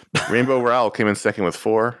 Rainbow Rowell came in second with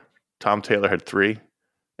 4. Tom Taylor had 3.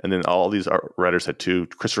 And then all these writers had 2.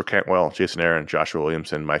 Christopher Cantwell, Jason Aaron, Joshua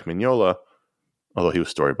Williamson, Mike Mignola, although he was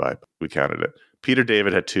story by, we counted it. Peter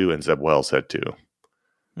David had 2, and Zeb Wells had 2.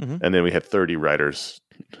 Mm-hmm. And then we had 30 writers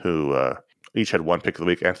who each had 1 Pick of the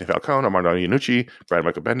Week. Anthony Falcone, Armando Iannucci, Brian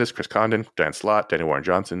Michael Bendis, Chris Condon, Dan Slott, Danny Warren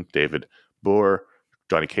Johnson, David Boer,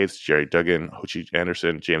 Johnny Cates, Jerry Duggan, Hochi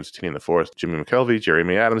Anderson, James Tinian IV, Jimmy McKelvey,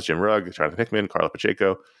 Jeremy Adams, Jim Rugg, Jonathan Hickman, Carla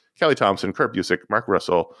Pacheco, Kelly Thompson, Kurt Busick, Mark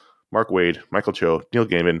Russell, Mark Waid, Michael Cho, Neil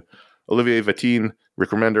Gaiman, Olivier Vatine, Rick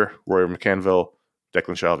Remender, Roy McCanville,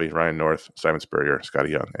 Declan Shalvey, Ryan North, Simon Spurrier,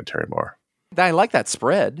 Scotty Young, and Terry Moore. I like that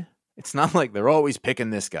spread. It's not like they're always picking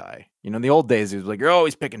this guy. You know, in the old days, it was like, you're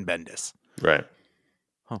always picking Bendis. Right.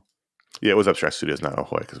 Huh. Yeah, it was Abstract Studios, not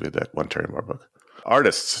Ahoy, because we had that one Terry Moore book.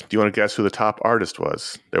 Artists. Do you want to guess who the top artist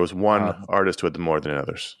was? There was one artist who had more than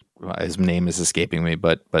others. His name is escaping me,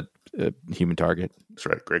 but Human Target. That's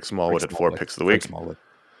right. Greg Smallwood had 4 Picks of the Week. Smallwood.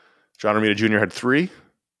 John Romita Jr. had 3.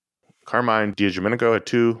 Carmine Diaz-Domenico had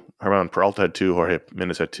 2. Herman Peralta had 2. Jorge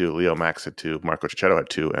Mendes had 2. Leo Max had 2. Marco Cicchetto had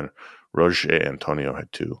 2. And Roger Antonio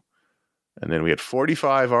had 2. And then we had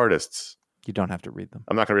 45 artists. You don't have to read them.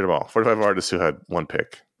 I'm not going to read them all. 45 artists who had 1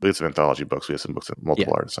 pick. These are anthology books. We have some books with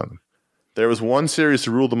multiple artists on them. There was one series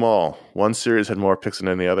to rule them all. One series had more picks than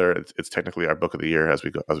any other. It's technically our book of the year, as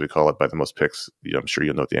we call it, by the most picks. I'm sure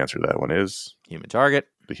you'll know what the answer to that one is. Human Target.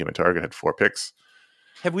 The Human Target had 4 picks.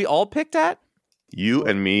 Have we all picked that? You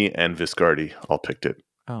and me and Viscardi all picked it.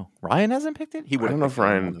 Oh, Ryan hasn't picked it? I don't know if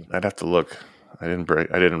Ryan. I'd have to look. I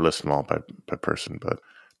didn't list them all by person, but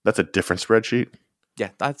that's a different spreadsheet, Yeah,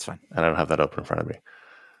 that's fine. and I don't have that open in front of me.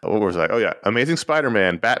 What was I? Oh yeah, Amazing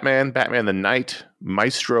Spider-Man, Batman the Knight,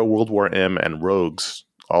 Maestro, World War M, and Rogues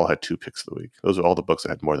all had 2 picks of the week. Those are all the books that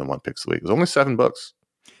had more than 1 picks of the week. It was only 7 books.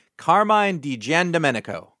 Carmine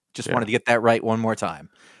Diaz-Domenico. Just wanted to get that right one more time.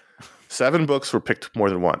 7 books were picked more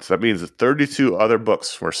than once. That means that 32 other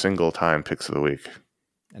books were single-time picks of the week.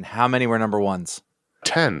 And how many were number ones?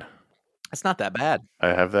 10. That's not that bad. I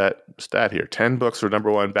have that stat here. 10 books were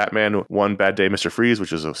number 1. Batman, 1 Bad Day, Mr. Freeze,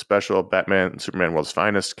 which is a special. Batman, Superman, World's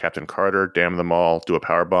Finest. Captain Carter, Damn Them All, Do a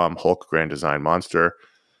Powerbomb, Hulk, Grand Design Monster.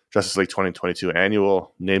 Justice League 2022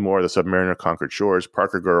 Annual, Namor, The Submariner, Conquered Shores,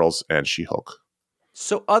 Parker Girls, and She-Hulk.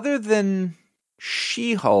 So other than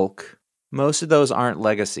She-Hulk, most of those aren't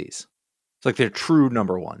legacies. It's like they're true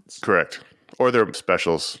number ones. Correct. Or they're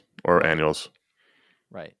specials or annuals.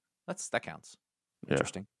 Right. That counts. Yeah.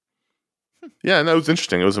 Interesting. Yeah, and that was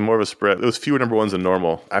interesting. It was more of a spread. It was fewer number ones than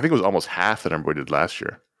normal. I think it was almost half the number we did last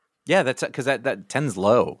year. Yeah, that's because that 10's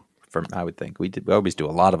low. I would think we always do a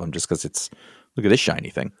lot of them just because it's look at this shiny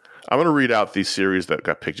thing. I'm going to read out these series that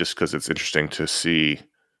got picked just because it's interesting to see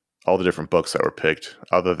all the different books that were picked,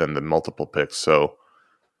 other than the multiple picks. So,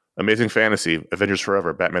 Amazing Fantasy, Avengers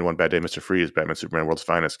Forever, Batman 1 Bad Day, Mr. Freeze, Batman Superman World's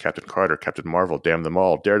Finest, Captain Carter, Captain Marvel, Damn Them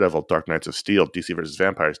All, Daredevil, Dark Knights of Steel, DC vs.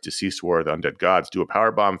 Vampires, Deceased War, The Undead Gods, Do a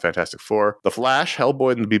Powerbomb, Fantastic Four, The Flash,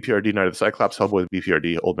 Hellboy and the BPRD, Night of the Cyclops, Hellboy and the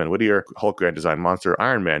BPRD, Old Man Whittier, Hulk Grand Design Monster,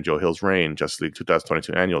 Iron Man, Joe Hill's Reign, Justice League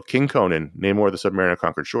 2022 Annual, King Conan, Namor, The Submariner,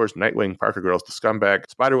 Conquered Shores, Nightwing, Parker Girls, The Scumbag,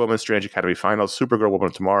 Spider-Woman, Strange Academy Finals, Supergirl, Woman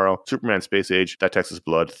of Tomorrow, Superman Space Age, That Texas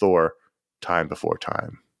Blood, Thor, Time Before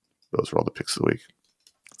Time. Those were all the picks of the week.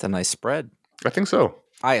 It's a nice spread. I think so.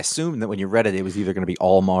 I assumed that when you read it, it was either going to be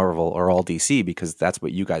all Marvel or all DC because that's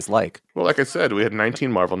what you guys like. Well, like I said, we had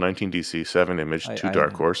 19 Marvel, 19 DC, 7 Image, 2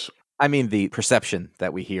 Dark Horse. I mean, the perception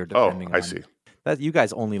that we hear. Depending I on, see. That you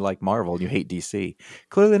guys only like Marvel and you hate DC.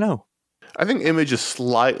 Clearly, no. I think Image is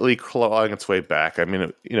slightly clawing its way back. I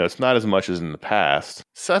mean, it's not as much as in the past.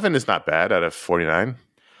 7 is not bad out of 49.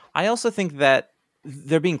 I also think that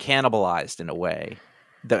they're being cannibalized in a way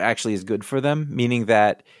that actually is good for them, meaning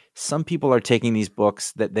that some people are taking these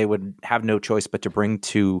books that they would have no choice but to bring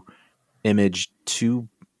to Image, to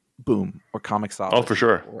Boom or Comixology. Oh, for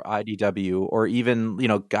sure. Or IDW, or even,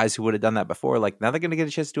 guys who would have done that before. Like now they're going to get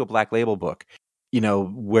a chance to do a Black Label book,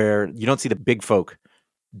 where you don't see the big folk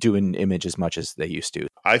doing Image as much as they used to.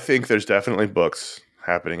 I think there's definitely books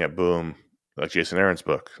happening at Boom, like Jason Aaron's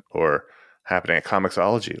book, or happening at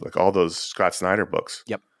Comixology, like all those Scott Snyder books.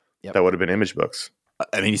 Yep. That would have been Image books.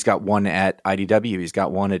 I mean, he's got one at IDW. He's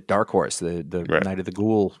got one at Dark Horse. The Right. Night of the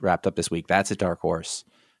Ghoul wrapped up this week. That's at Dark Horse.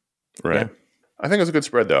 Right. Yeah. I think it was a good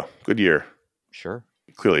spread, though. Good year. Sure.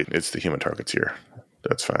 Clearly, it's the Human Targets year.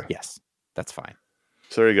 That's fine. Yes, that's fine.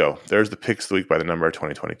 So there you go. There's the picks of the week by the number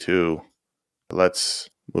 2022. Let's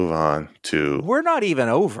move on to We're not even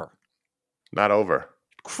over. not over.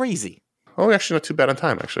 Crazy. Oh, actually, not too bad on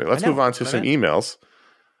time, actually. Let's I know. move on to some emails.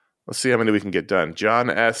 Let's see how many we can get done. John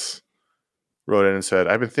S. wrote in and said,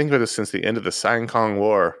 I've been thinking about this since the end of the Sang Kong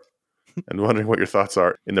War and wondering what your thoughts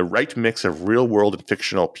are in the right mix of real world and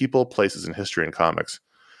fictional people, places, and history in comics.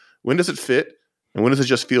 When does it fit? And when does it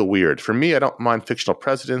just feel weird? For me, I don't mind fictional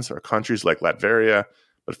presidents or countries like Latveria,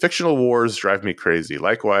 but fictional wars drive me crazy.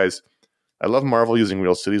 Likewise, I love Marvel using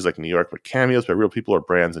real cities like New York, but cameos by real people or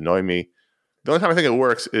brands annoy me. The only time I think it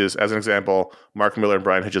works is, as an example, Mark Miller and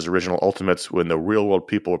Brian Hitch's original Ultimates when the real world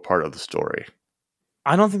people were part of the story.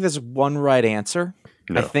 I don't think there's one right answer.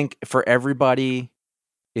 No. I think for everybody,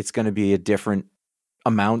 it's going to be a different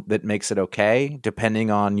amount that makes it okay,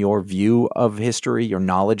 depending on your view of history, your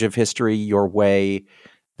knowledge of history, your way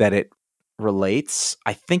that it relates.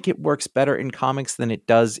 I think it works better in comics than it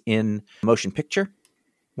does in motion picture.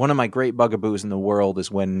 One of my great bugaboos in the world is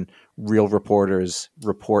when real reporters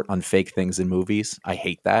report on fake things in movies. I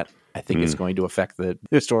hate that. I think it's going to affect the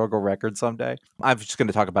historical record someday. I'm just going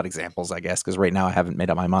to talk about examples, I guess, because right now I haven't made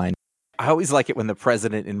up my mind. I always like it when the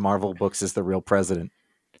president in Marvel books is the real president.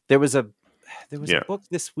 There was a book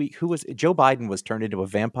this week. Who was it? Joe Biden was turned into a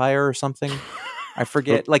vampire or something. I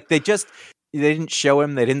forget. Like they didn't show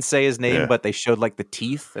him. They didn't say his name, but they showed like the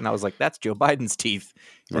teeth. And I was like, that's Joe Biden's teeth.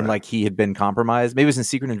 And like he had been compromised. Maybe it was in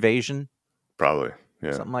Secret Invasion. Probably.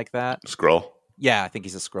 Yeah. Something like that. Skrull. Yeah, I think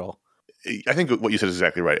he's a Skrull. I think what you said is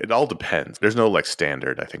exactly right. It all depends. There's no like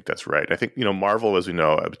standard. I think that's right. I think, Marvel, as we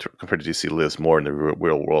know, compared to DC, lives more in the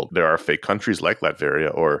real world. There are fake countries like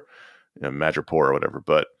Latveria or Madripoor or whatever,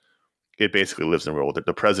 but it basically lives in the real world.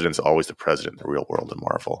 The president's always the president in the real world in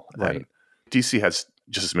Marvel. Right. And DC has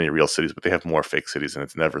just as many real cities, but they have more fake cities, and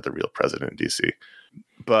it's never the real president in DC.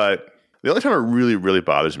 But the only time it really, really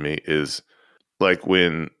bothers me is like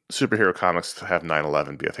when superhero comics have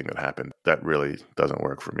 9/11 be a thing that happened. That really doesn't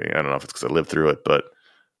work for me. I don't know if it's because I lived through it, but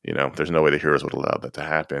there's no way the heroes would allow that to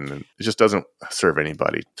happen. And it just doesn't serve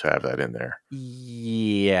anybody to have that in there.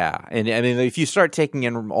 Yeah. And I mean, if you start taking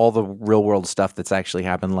in all the real world stuff that's actually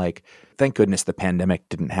happened, like, thank goodness the pandemic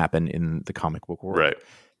didn't happen in the comic book world. Right.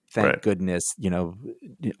 Thank goodness, a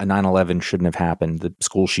 9/11 shouldn't have happened, the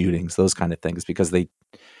school shootings, those kind of things, because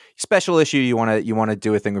special issue, you want to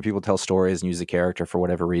do a thing where people tell stories and use a character for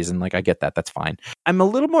whatever reason. Like, I get that. That's fine. I'm a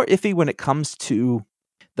little more iffy when it comes to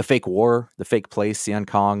the fake war, the fake place, Sian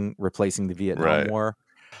Kong replacing the Vietnam War.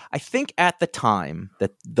 I think at the time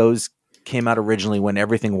that those came out originally, when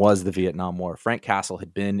everything was the Vietnam War, Frank Castle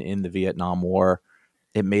had been in the Vietnam War.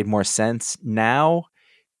 It made more sense. Now,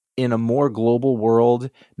 in a more global world,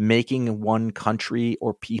 making one country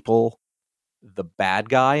or people the bad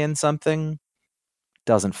guy in something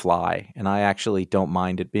doesn't fly. And I actually don't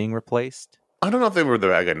mind it being replaced. I don't know if they were the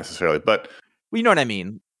bad guy necessarily, but well, you know what I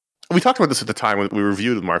mean? We talked about this at the time when we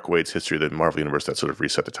reviewed Mark Waid's history of the Marvel Universe that sort of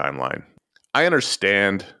reset the timeline. I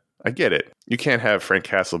understand. I get it. You can't have Frank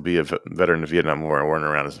Castle be a veteran of the Vietnam War and run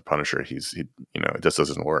around as a Punisher. It just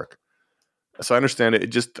doesn't work. So I understand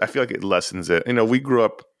it. I feel like it lessens it. We grew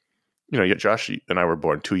up, Josh and I were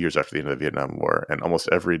born 2 years after the end of the Vietnam War, and almost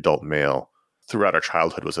every adult male throughout our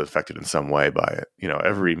childhood was affected in some way by it.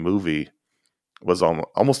 Every movie was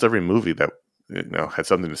almost every movie that had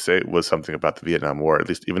something to say was something about the Vietnam War. At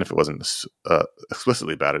least, even if it wasn't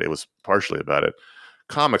explicitly about it, it was partially about it.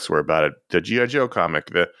 Comics were about it. The G.I. Joe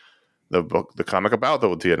comic, the book, the comic about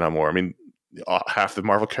the Vietnam War. I mean, half the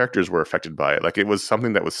Marvel characters were affected by it. Like, it was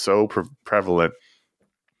something that was so prevalent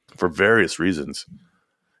for various reasons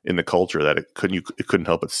in the culture that it couldn't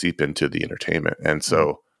help but seep into the entertainment. And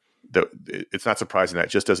so it's not surprising that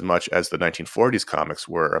just as much as the 1940s comics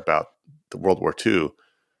were about the World War II,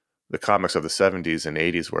 the comics of the 70s and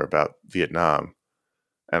 80s were about Vietnam.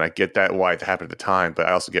 And I get that why it happened at the time, but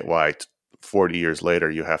I also get why 40 years later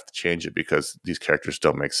you have to change it because these characters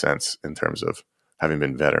don't make sense in terms of having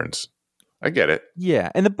been veterans. I get it. Yeah.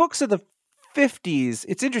 And the books of the 50s,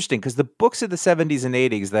 it's interesting because the books of the 70s and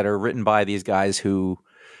 80s that are written by these guys who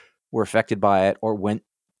were affected by it or went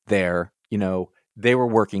there, they were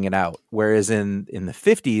working it out. Whereas in the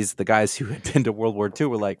 50s, the guys who had been to World War II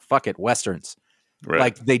were like, fuck it, Westerns. Right.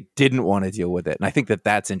 Like, they didn't want to deal with it. And I think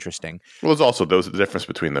that's interesting. Well, there's also the difference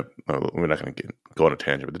between we're not going to go on a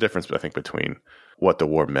tangent, but the difference, I think, between what the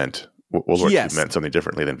war meant World War Yes. II meant something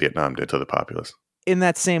differently than Vietnam did to the populace. In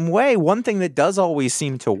that same way, one thing that does always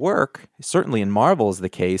seem to work, certainly in Marvel is the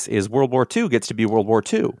case, is World War II gets to be World War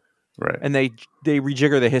II. Right. And they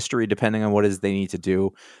rejigger the history depending on what it is they need to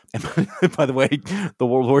do. And by the way, the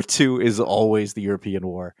World War II is always the European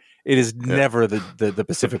War. It is never the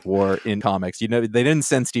Pacific War in comics. You know, they didn't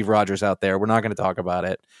send Steve Rogers out there. We're not going to talk about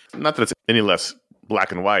it. Not that it's any less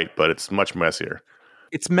black and white, but it's much messier.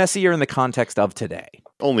 It's messier in the context of today.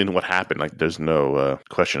 Only in what happened. Like, there's no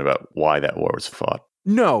question about why that war was fought.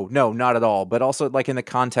 No, not at all. But also, like, in the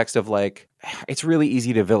context of, like, it's really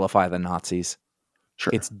easy to vilify the Nazis.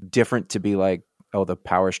 Sure. It's different to be like, oh, the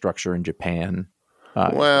power structure in Japan.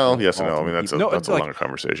 Well, yes and no. I mean, that's a like, longer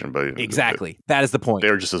conversation. But exactly. That is the point. They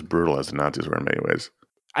were just as brutal as the Nazis were in many ways.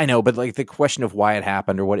 I know, but like the question of why it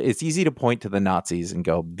happened or what, it's easy to point to the Nazis and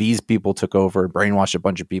go, these people took over, brainwashed a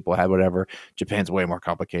bunch of people, had whatever. Japan's way more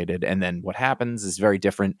complicated. And then what happens is very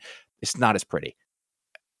different. It's not as pretty.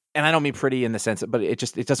 And I don't mean pretty in the sense, but it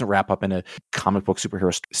doesn't wrap up in a comic book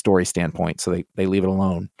superhero story standpoint. So they leave it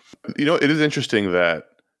alone. You know, it is interesting that,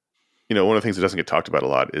 you know, one of the things that doesn't get talked about a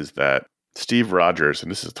lot is that Steve Rogers,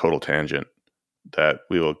 and this is a total tangent that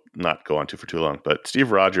we will not go on to for too long, but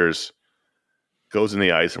Steve Rogers goes in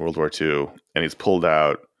the ice in World War II and he's pulled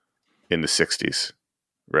out in the 60s,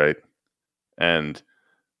 right? And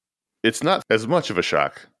it's not as much of a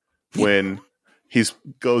shock when he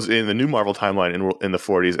goes in the new Marvel timeline in the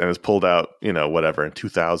 40s and is pulled out, you know, whatever, in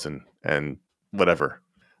 2000 and whatever.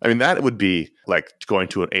 I mean, that would be like going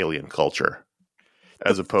to an alien culture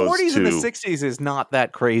as opposed to... 40s and the 60s is not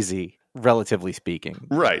that crazy, relatively speaking.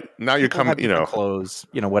 Right. Now you're coming, you know... clothes,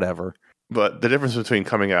 you know, whatever. But the difference between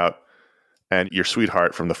coming out and your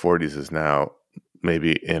sweetheart from the 40s is now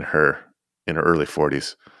maybe in her early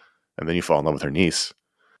 40s, and then you fall in love with her niece.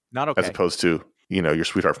 Not okay. As opposed to, you know, your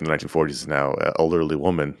sweetheart from the 1940s is now an elderly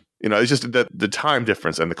woman. You know, it's just the time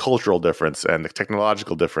difference and the cultural difference and the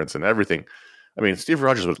technological difference and everything. I mean, Steve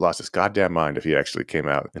Rogers would have lost his goddamn mind if he actually came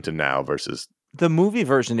out into now versus... The movie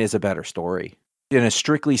version is a better story. In a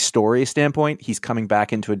strictly story standpoint, he's coming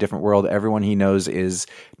back into a different world. Everyone he knows is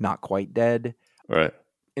not quite dead. Right.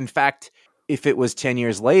 In fact, if it was 10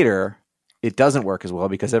 years later, it doesn't work as well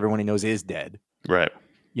because everyone he knows is dead. Right.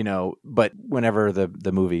 You know, but whenever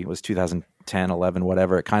the movie was 2010, 11,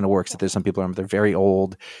 whatever, it kind of works that there's some people they're very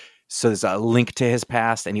old. So there's a link to his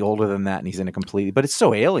past and he's older than that and he's in a completely, but it's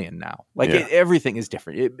so alien now. Like everything is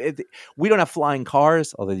different. We don't have flying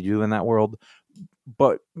cars, although they do in that world,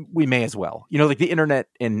 but we may as well. You know, like the internet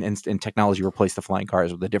and technology replaced the flying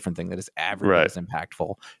cars with a different thing that is every bit as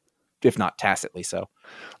impactful, if not tacitly so.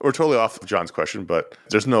 We're totally off John's question, but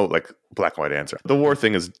there's no like black and white answer. The war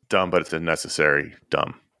thing is dumb, but it's a necessary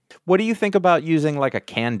dumb. What do you think about using like a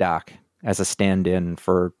Kahndaq as a stand-in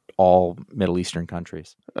for all Middle Eastern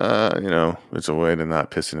countries? You know, it's a way to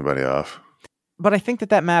not piss anybody off. But I think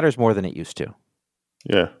that matters more than it used to.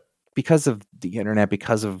 Yeah. Because of the internet,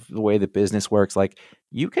 because of the way that business works, like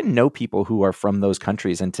you can know people who are from those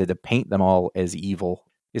countries, and to paint them all as evil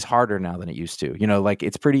is harder now than it used to. You know, like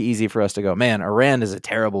it's pretty easy for us to go, man, Iran is a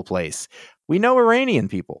terrible place. We know Iranian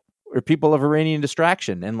people or people of Iranian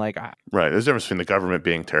distraction. And like, right. There's a difference between the government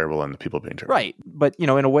being terrible and the people being terrible. Right. But, you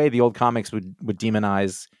know, in a way, the old comics would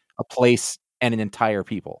demonize a place and an entire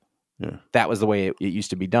people. Yeah. That was the way it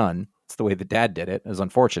used to be done. It's the way the dad did it. It was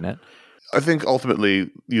unfortunate. I think ultimately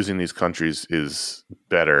using these countries is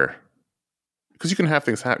better because you can have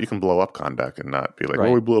things happen. You can blow up Kahndaq and not be like,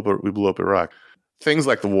 oh, we blew up Iraq. Things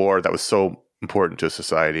like the war that was so important to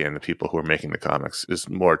society and the people who are making the comics is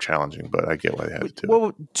more challenging, but I get why they had to do it.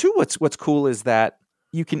 Well, too, what's cool is that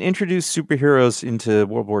you can introduce superheroes into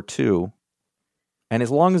World War II, and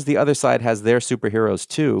as long as the other side has their superheroes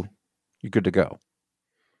too, you're good to go.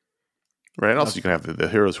 Right, and also you can have the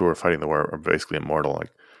heroes who are fighting the war are basically immortal,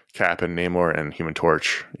 like Cap and Namor and Human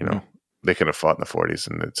Torch. You know, they could have fought in the 40s,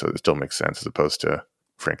 and so it still makes sense as opposed to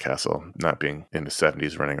Frank Castle not being in the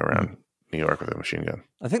 70s running around New York with a machine gun.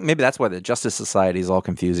 I think maybe that's why the Justice Society is all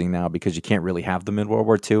confusing now, because you can't really have them in World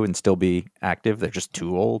War II and still be active. They're just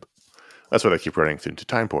too old. That's why they keep running into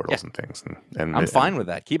time portals and things. And I'm fine with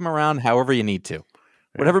that. Keep them around however you need to.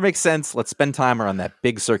 Whatever makes sense, let's spend time around that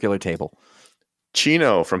big circular table.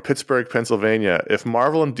 Chino from Pittsburgh, Pennsylvania. If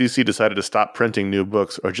Marvel and DC decided to stop printing new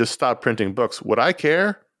books or just stop printing books, would I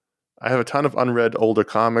care? I have a ton of unread older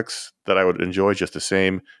comics that I would enjoy just the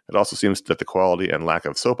same. It also seems that the quality and lack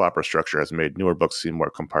of soap opera structure has made newer books seem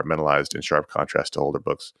more compartmentalized in sharp contrast to older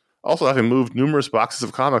books. Also, having moved numerous boxes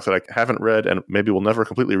of comics that I haven't read and maybe will never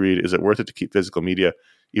completely read, is it worth it to keep physical media?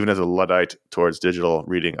 Even as a Luddite towards digital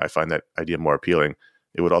reading, I find that idea more appealing.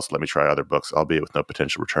 It would also let me try other books, albeit with no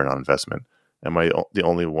potential return on investment. Am I the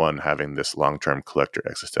only one having this long-term collector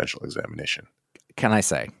existential examination? Can I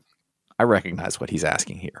say, I recognize what he's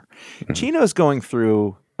asking here. Mm-hmm. Chino's going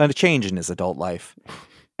through a change in his adult life.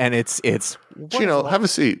 And it's Chino, have a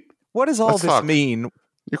seat. What does all Let's this talk. mean?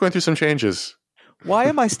 You're going through some changes. Why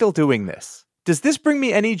am I still doing this? Does this bring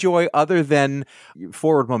me any joy other than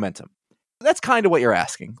forward momentum? That's kind of what you're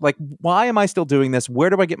asking. Like, why am I still doing this? Where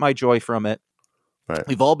do I get my joy from it? Right.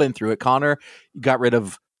 We've all been through it. Connor got rid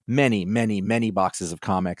of many, many, many boxes of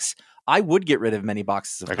comics. I would get rid of many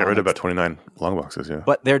boxes of comics. I got rid of about 29 long boxes, yeah.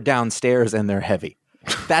 But they're downstairs and they're heavy.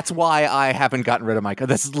 That's why I haven't gotten rid of my...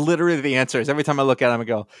 That's literally the answer. Is every time I look at them, I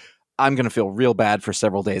go, I'm going to feel real bad for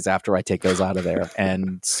several days after I take those out of there.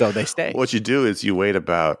 And so they stay. What you do is you wait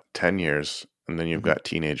about 10 years, and then you've got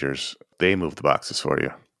teenagers. They move the boxes for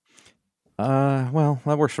you. Well,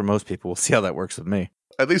 that works for most people. We'll see how that works with me.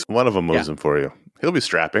 At least one of them moves them for you. He'll be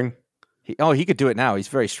strapping. He could do it now. He's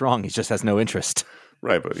very strong. He just has no interest.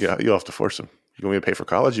 Right, but yeah, you'll have to force him. You want me to pay for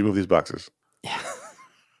college? You move these boxes. Yeah.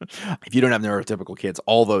 If you don't have neurotypical kids,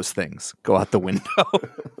 all those things go out the window.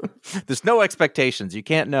 There's no expectations. You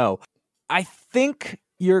can't know. I think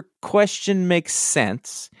your question makes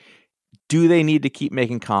sense. Do they need to keep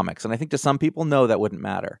making comics? And I think to some people, no, that wouldn't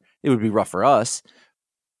matter. It would be rough for us.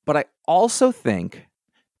 But I also think,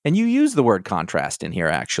 and you use the word contrast in here,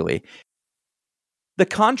 actually, the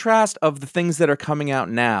contrast of the things that are coming out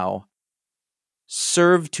now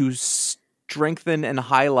serve to strengthen and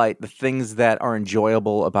highlight the things that are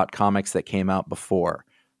enjoyable about comics that came out before.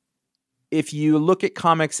 If you look at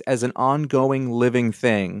comics as an ongoing living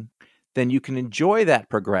thing, then you can enjoy that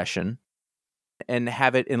progression and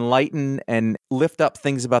have it enlighten and lift up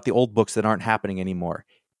things about the old books that aren't happening anymore.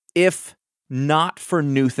 If not for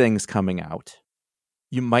new things coming out,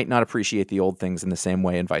 you might not appreciate the old things in the same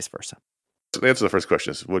way and vice versa. So the answer to the first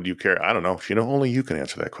question is, would you care? I don't know. Only you can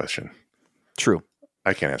answer that question. True.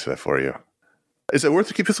 I can't answer that for you. Is it worth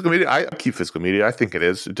to keep physical media? I keep physical media. I think it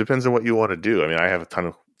is. It depends on what you want to do. I mean, I have a ton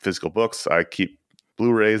of physical books. I keep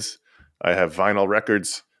Blu-rays. I have vinyl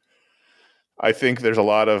records. I think there's a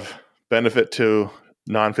lot of benefit to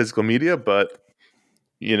non-physical media, but,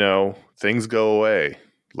 things go away.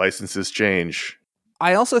 Licenses change.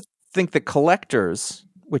 I also think that collectors,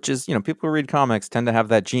 which is, people who read comics tend to have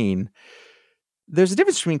that gene. There's a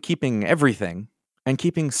difference between keeping everything and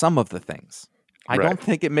keeping some of the things. I don't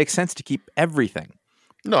think it makes sense to keep everything.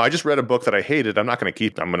 No, I just read a book that I hated. I'm not going to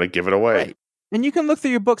keep it. I'm going to give it away. Right. And you can look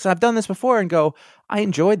through your books. I've done this before and go, I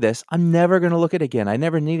enjoyed this. I'm never going to look at it again. I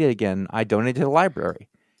never need it again. I donate to the library.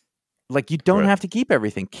 Like, you don't have to keep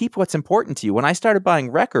everything. Keep what's important to you. When I started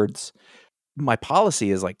buying records, my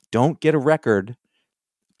policy is like, don't get a record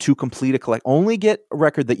to complete a collect. Only get a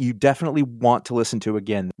record that you definitely want to listen to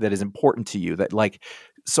again, that is important to you. That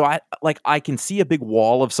so I can see a big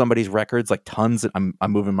wall of somebody's records, like tons that I'm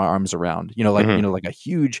moving my arms around, like a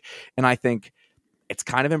huge, and I think it's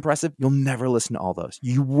kind of impressive. You'll never listen to all those.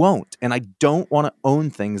 You won't. And I don't want to own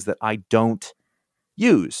things that I don't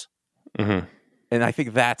use. Mm-hmm. And I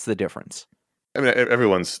think that's the difference. I mean,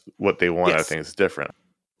 everyone's what they want. I think is different.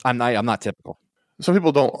 I'm not typical. Some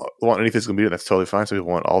people don't want any physical media. That's totally fine. Some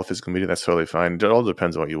people want all the physical media. That's totally fine. It all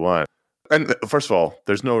depends on what you want. And first of all,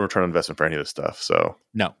 there's no return on investment for any of this stuff. So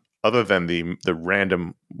no, other than the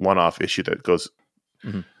random one-off issue that goes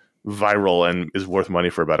viral and is worth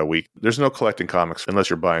money for about a week, there's no collecting comics unless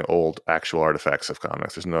you're buying old actual artifacts of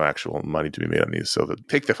comics. There's no actual money to be made on these. So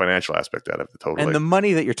take the financial aspect out of it totally. And the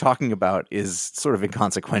money that you're talking about is sort of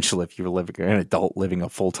inconsequential if you're an adult living a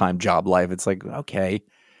full-time job life. It's like, okay,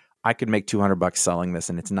 I could make $200 selling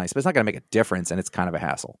this and it's nice, but it's not going to make a difference and it's kind of a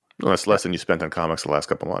hassle. No, that's less than you spent on comics the last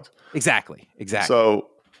couple of months. Exactly. So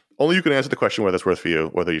only you can answer the question whether it's worth for you,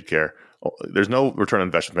 whether you'd care. There's no return on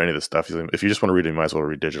investment for any of this stuff. If you just want to read it, you might as well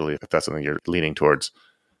read digitally if that's something you're leaning towards.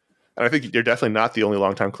 And I think you're definitely not the only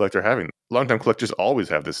longtime collector having. Longtime collectors always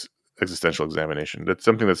have this existential examination. That's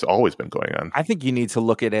something that's always been going on. I think you need to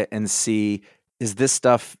look at it and see, is this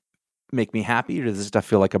stuff make me happy or does this stuff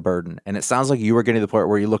feel like a burden? And it sounds like you were getting to the point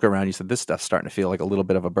where you look around, you said, this stuff's starting to feel like a little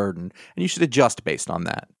bit of a burden. And you should adjust based on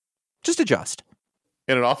that. Just adjust.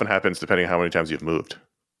 And it often happens depending on how many times you've moved.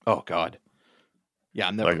 Oh, God. Yeah,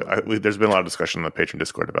 I'm never. There's been a lot of discussion on the Patreon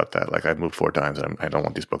Discord about that. Like, I've moved 4 times and I don't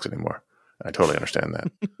want these books anymore. I totally understand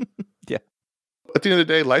that. Yeah. At the end of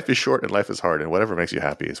the day, life is short and life is hard, and whatever makes you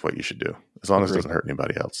happy is what you should do, as long as it doesn't hurt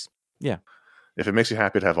anybody else. Yeah. If it makes you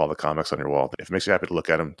happy to have all the comics on your wall, if it makes you happy to look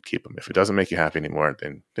at them, keep them. If it doesn't make you happy anymore,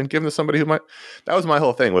 then give them to somebody who might. That was my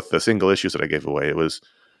whole thing with the single issues that I gave away. It was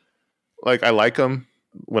like, I like them.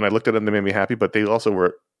 When I looked at them, they made me happy, but they also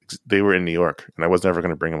were in New York, and I was never going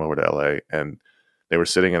to bring them over to LA. And They were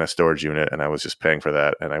sitting in a storage unit, and I was just paying for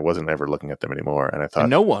that, and I wasn't ever looking at them anymore. And I thought And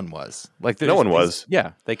no one was. no one was.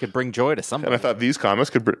 Yeah, they could bring joy to somebody. And I thought these comics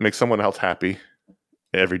could make someone else happy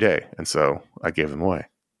every day. And so I gave them away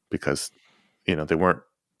because, they weren't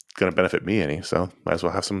going to benefit me any. So might as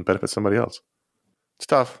well have some benefit somebody else. It's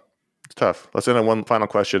tough. Let's end on one final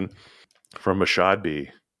question from Mashad B.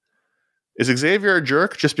 Is Xavier a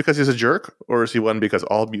jerk just because he's a jerk? Or is he one because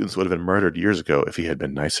all mutants would have been murdered years ago if he had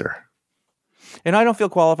been nicer? And I don't feel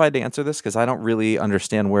qualified to answer this because I don't really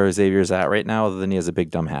understand where Xavier's at right now, other than he has a big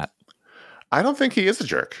dumb hat. I don't think he is a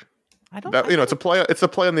jerk. I don't. It's a play. It's a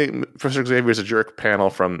play on the Professor Xavier's a jerk panel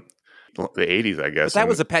from the 80s, I guess. But that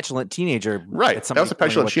was a petulant teenager, right? That was a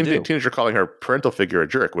petulant teenager calling her parental figure a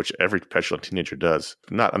jerk, which every petulant teenager does,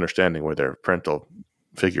 not understanding where their parental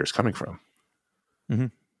figure is coming from. Mm-hmm.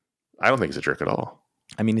 I don't think he's a jerk at all.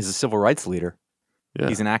 I mean, he's a civil rights leader. Yeah.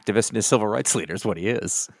 He's an activist and a civil rights leader is what he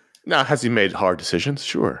is. Now, has he made hard decisions?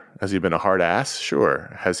 Sure. Has he been a hard ass?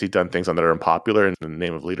 Sure. Has he done things that are unpopular in the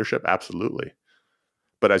name of leadership? Absolutely.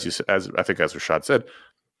 But as Rashad said,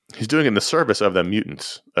 he's doing it in the service of the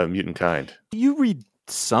mutants, of mutant kind. You read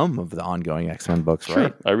some of the ongoing X-Men books, Sure.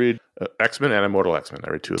 right? I read X-Men and Immortal X-Men.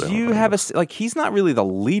 I read 2 of them. Do you have he's not really the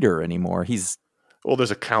leader anymore. He's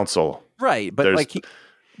there's a council. Right, but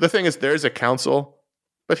the thing is, there's a council,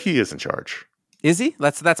 but he is in charge. Is he?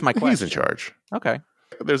 That's my question. He's in charge. Okay.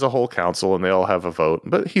 There's a whole council, and they all have a vote,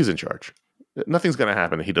 but he's in charge. Nothing's going to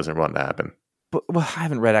happen that he doesn't want to happen. But I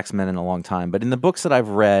haven't read X-Men in a long time, but in the books that I've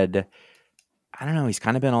read, I don't know. He's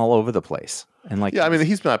kind of been all over the place, and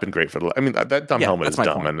he's not been great for the. I mean, that dumb helmet is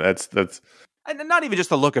dumb, and that's. And not even just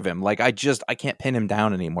the look of him. Like I can't pin him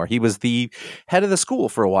down anymore. He was the head of the school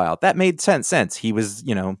for a while. That made sense. He was,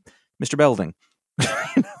 Mr. Belding.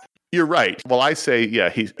 You're right. Well, I say, yeah,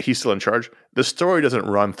 he's still in charge. The story doesn't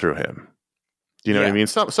run through him. Do you know what I mean?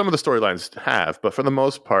 Some of the storylines have, but for the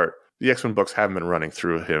most part, the X-Men books haven't been running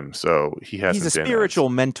through him. So he's a spiritual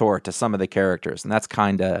mentor to some of the characters, and that's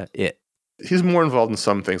kind of it. He's more involved in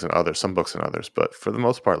some things than others, some books than others. But for the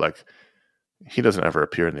most part, he doesn't ever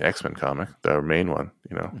appear in the X-Men comic, the main one.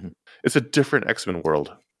 Mm-hmm. It's a different X-Men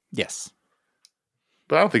world. Yes,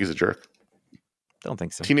 but I don't think he's a jerk. Don't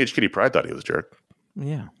think so. Teenage Kitty Pryde thought he was a jerk.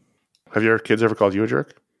 Yeah. Have your kids ever called you a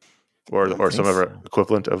jerk, or some other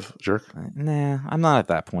equivalent of jerk? Nah, I'm not at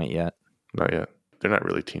that point yet. Not yet. They're not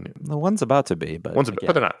really teenage. The one's about to be, but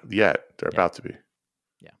but they're not yet. They're about to be.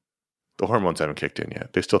 Yeah. The hormones haven't kicked in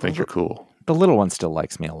yet. They still think you're cool. The little one still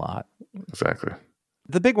likes me a lot. Exactly.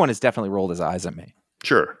 The big one has definitely rolled his eyes at me.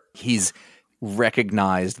 Sure. He's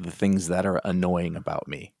recognized the things that are annoying about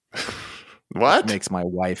me. What? Which makes my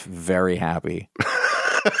wife very happy.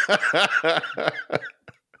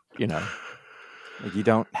 You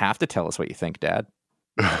don't have to tell us what you think, Dad.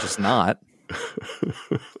 Just not.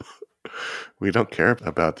 We don't care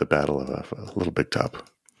about the battle of a Little Big Top.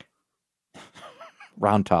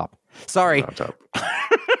 Round Top. Sorry. Round Top.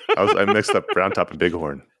 I mixed up Round Top and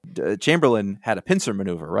Bighorn. Chamberlain had a pincer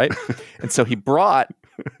maneuver, right? And so he brought...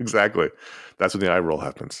 Exactly. That's when the eye roll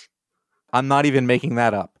happens. I'm not even making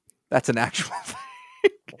that up. That's an actual thing.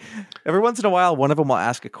 Every once in a while, one of them will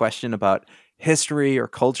ask a question about history or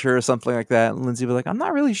culture or something like that. And Lindsay will be like, I'm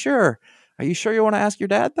not really sure. Are you sure you want to ask your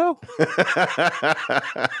dad, though?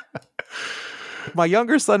 My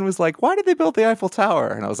younger son was like, why did they build the Eiffel Tower?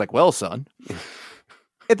 And I was like, well, son,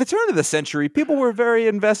 at the turn of the century, people were very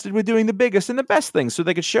invested with doing the biggest and the best things so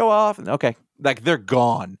they could show off. And okay, they're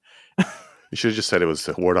gone. You should have just said it was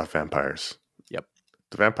to ward off vampires. Yep.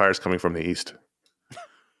 The vampires coming from the east.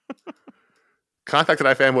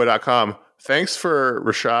 Contact@ifanboy.com. Thanks for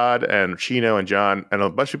Rashad and Chino and John. And a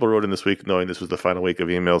bunch of people wrote in this week knowing this was the final week of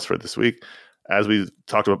emails for this week. As we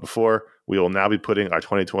talked about before, we will now be putting our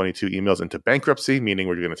 2022 emails into bankruptcy, meaning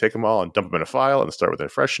we're going to take them all and dump them in a file and start with a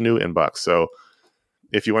fresh new inbox. So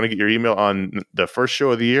if you want to get your email on the first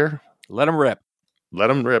show of the year, let them rip. Let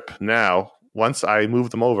them rip now. Once I move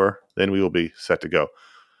them over, then we will be set to go.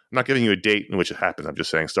 I'm not giving you a date in which it happens. I'm just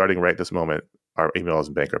saying starting right this moment, our email is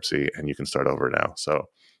in bankruptcy and you can start over now. So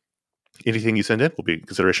anything you send in will be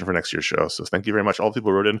consideration for next year's show. So thank you very much. All the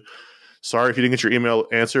people who wrote in. Sorry if you didn't get your email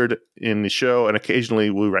answered in the show. And occasionally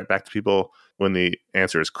we write back to people when the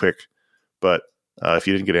answer is quick. But if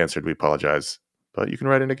you didn't get answered, we apologize. But you can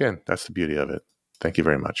write in again. That's the beauty of it. Thank you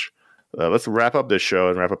very much. Let's wrap up this show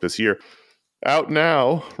and wrap up this year. Out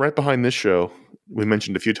now, right behind this show, we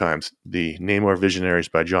mentioned a few times, the Namor Visionaries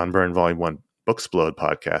by John Byrne Volume 1 Booksplode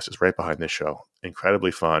podcast is right behind this show.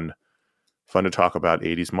 Incredibly fun. Fun to talk about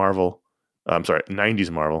 80s Marvel. I'm sorry,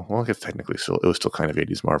 90s Marvel. Well, I guess technically it was still kind of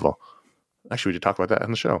 80s Marvel. Actually, we did talk about that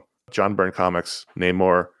on the show. John Byrne Comics,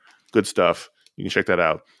 Namor, good stuff. You can check that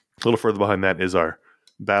out. A little further behind that is our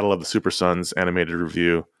Battle of the Super Sons animated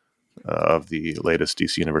review of the latest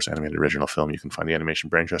DC Universe animated original film. You can find the Animation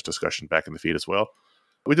Brain Trust discussion back in the feed as well.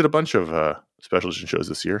 We did a bunch of special edition shows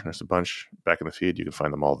this year. There's a bunch back in the feed. You can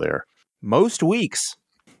find them all there. Most weeks.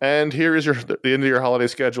 And here is the end of your holiday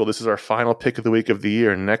schedule. This is our final pick of the week of the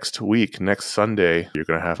year. Next week, next Sunday, you're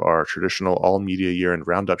going to have our traditional all media year-end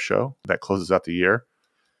roundup show that closes out the year.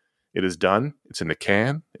 It is done. It's in the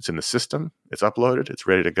can. It's in the system. It's uploaded. It's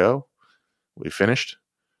ready to go. We finished.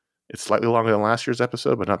 It's slightly longer than last year's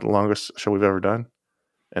episode, but not the longest show we've ever done.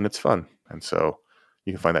 And it's fun. And so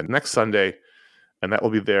you can find that next Sunday, and that will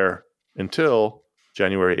be there until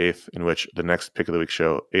January 8th, in which the next Pick of the Week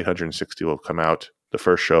show, 860, will come out, the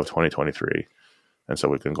first show of 2023. And so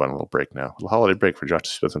we can go on a little break now. A little holiday break for Josh to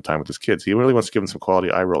spend some time with his kids. He really wants to give them some quality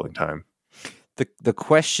eye-rolling time. The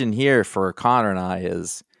question here for Connor and I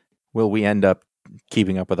is, will we end up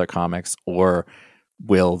keeping up with our comics, or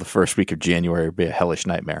will the first week of January be a hellish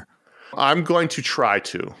nightmare? I'm going to try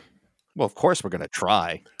to. Well, of course we're going to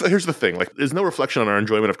try. But here's the thing. There's no reflection on our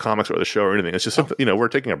enjoyment of comics or the show or anything. It's just something, we're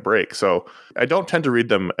taking a break. So I don't tend to read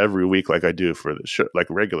them every week like I do for the show,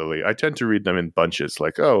 regularly. I tend to read them in bunches.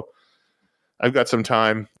 I've got some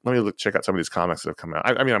time. Let me check out some of these comics that have come out.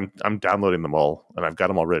 I'm downloading them all, and I've got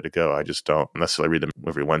them all ready to go. I just don't necessarily read them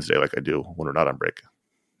every Wednesday like I do when we're not on break.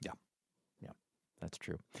 Yeah, that's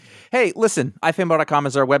true. Hey, listen, ifanboy.com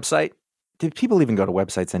is our website. Do people even go to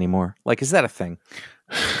websites anymore? Is that a thing?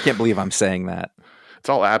 I can't believe I'm saying that. It's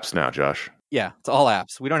all apps now, Josh. Yeah, it's all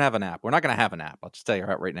apps. We don't have an app. We're not going to have an app. I'll just tell you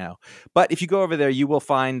right now. But if you go over there, you will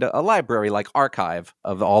find a library, archive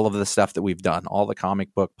of all of the stuff that we've done, all the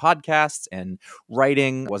comic book podcasts and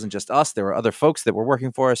writing. It wasn't just us. There were other folks that were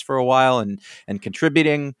working for us for a while and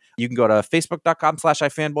contributing. You can go to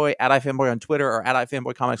facebook.com/ifanboy, @ifanboy on Twitter, or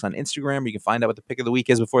 @ifanboycomics on Instagram. You can find out what the pick of the week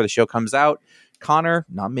is before the show comes out. Connor,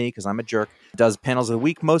 not me because I'm a jerk, does panels of the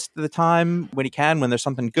week most of the time when he can, when there's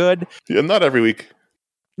something good. Yeah, not every week.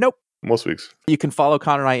 Nope. Most weeks. You can follow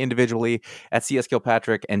Connor and I individually at CS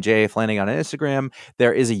Kilpatrick and J.A. Flanagan on Instagram.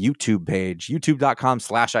 There is a YouTube page,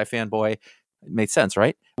 youtube.com/ifanboy. It made sense,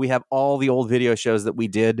 right? We have all the old video shows that we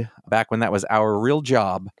did back when that was our real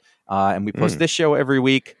job. And we post this show every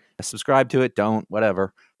week. Subscribe to it. Don't,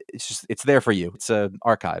 whatever. It's there for you. It's an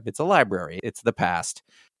archive. It's a library. It's the past.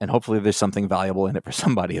 And hopefully there's something valuable in it for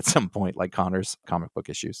somebody at some point, like Connor's comic book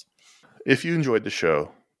issues. If you enjoyed the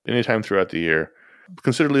show anytime throughout the year,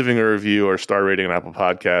 consider leaving a review or star rating on Apple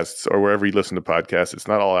Podcasts or wherever you listen to podcasts. It's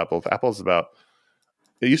not all Apple. Apple's it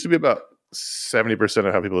used to be about 70%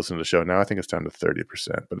 of how people listen to the show. Now I think it's down to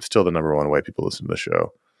 30%, but it's still the number one way people listen to the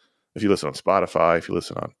show. If you listen on Spotify, if you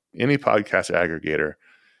listen on any podcast aggregator,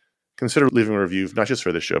 consider leaving a review, not just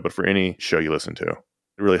for this show, but for any show you listen to.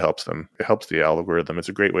 It really helps them. It helps the algorithm. It's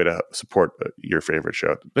a great way to support your favorite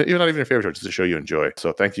show. Even not even your favorite show, just a show you enjoy.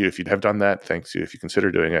 So thank you if you have done that. Thanks you if you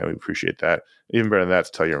consider doing it. We appreciate that. Even better than that,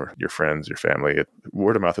 to tell your friends, your family.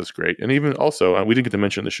 Word of mouth is great. And even also, we didn't get to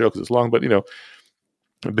mention the show because it's long, but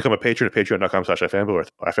become a patron at patreon.com/ifanboy or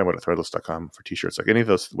ifanboy.threadless.com for t-shirts. Any of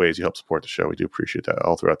those ways you help support the show. We do appreciate that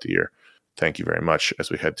all throughout the year. Thank you very much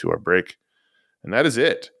as we head to our break. And that is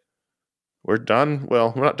it. We're done.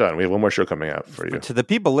 Well, we're not done. We have one more show coming out for you. To the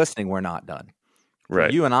people listening, we're not done. Right.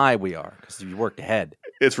 For you and I, we are, because you worked ahead.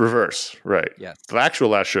 It's reverse. Right. Yes. The actual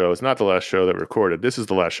last show is not the last show that we recorded. This is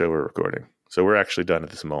the last show we're recording. So we're actually done at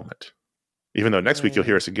this moment. Even though next week you'll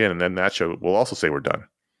hear us again, and then that show will also say we're done.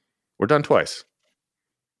 We're done twice.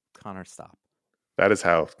 Connor, stop. That is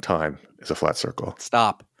how time is a flat circle.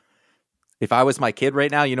 Stop. If I was my kid right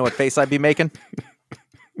now, you know what face I'd be making?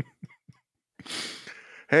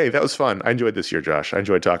 Hey, that was fun. I enjoyed this year, Josh. I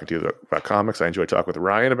enjoyed talking to you about comics. I enjoyed talking with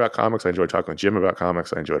Ryan about comics. I enjoyed talking with Jim about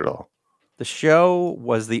comics. I enjoyed it all. The show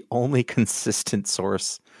was the only consistent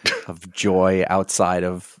source of joy outside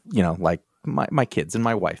of, my kids and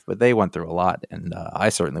my wife. But they went through a lot, and I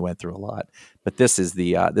certainly went through a lot. But this is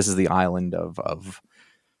the island of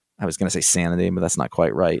I was going to say sanity, but that's not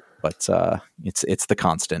quite right. But it's the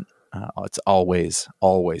constant. It's always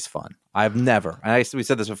fun. I've never, and we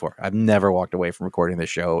said this before, I've never walked away from recording this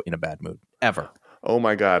show in a bad mood, ever. Oh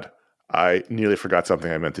my God. I nearly forgot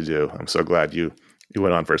something I meant to do. I'm so glad you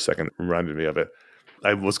went on for a second, reminded me of it.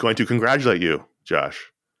 I was going to congratulate you,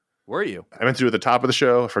 Josh. Were you? I meant to do it at the top of the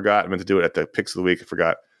show. I forgot. I meant to do it at the picks of the week. I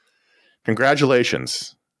forgot.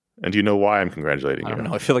 Congratulations. And do you know why I'm congratulating you? I don't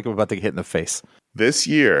know. I feel like I'm about to get hit in the face. This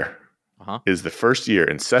year is the first year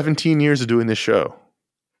in 17 years of doing this show.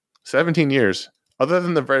 17 years. Other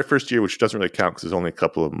than the very first year, which doesn't really count because it's only a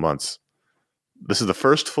couple of months. This is the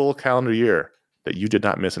first full calendar year that you did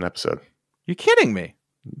not miss an episode. You're kidding me.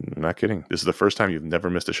 I'm not kidding. This is the first time you've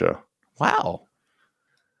never missed a show. Wow.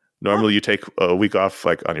 Normally, you take a week off,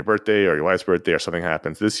 like on your birthday or your wife's birthday, or something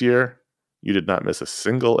happens. This year, you did not miss a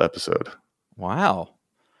single episode. Wow.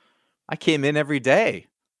 I came in every day.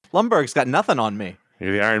 Lumberg's got nothing on me.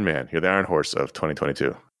 You're the Iron Man. You're the Iron Horse of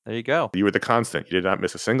 2022. There you go. You were the constant. You did not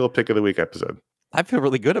miss a single pick of the week episode. I feel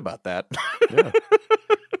really good about that. Yeah.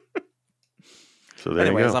 So there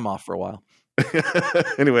Anyways, you go. I'm off for a while.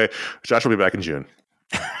 Anyway, Josh will be back in June.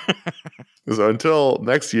 So until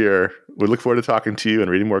next year, we look forward to talking to you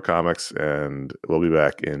and reading more comics, and we'll be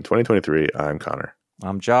back in 2023. I'm Connor.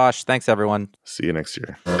 I'm Josh. Thanks, everyone. See you next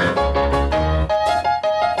year.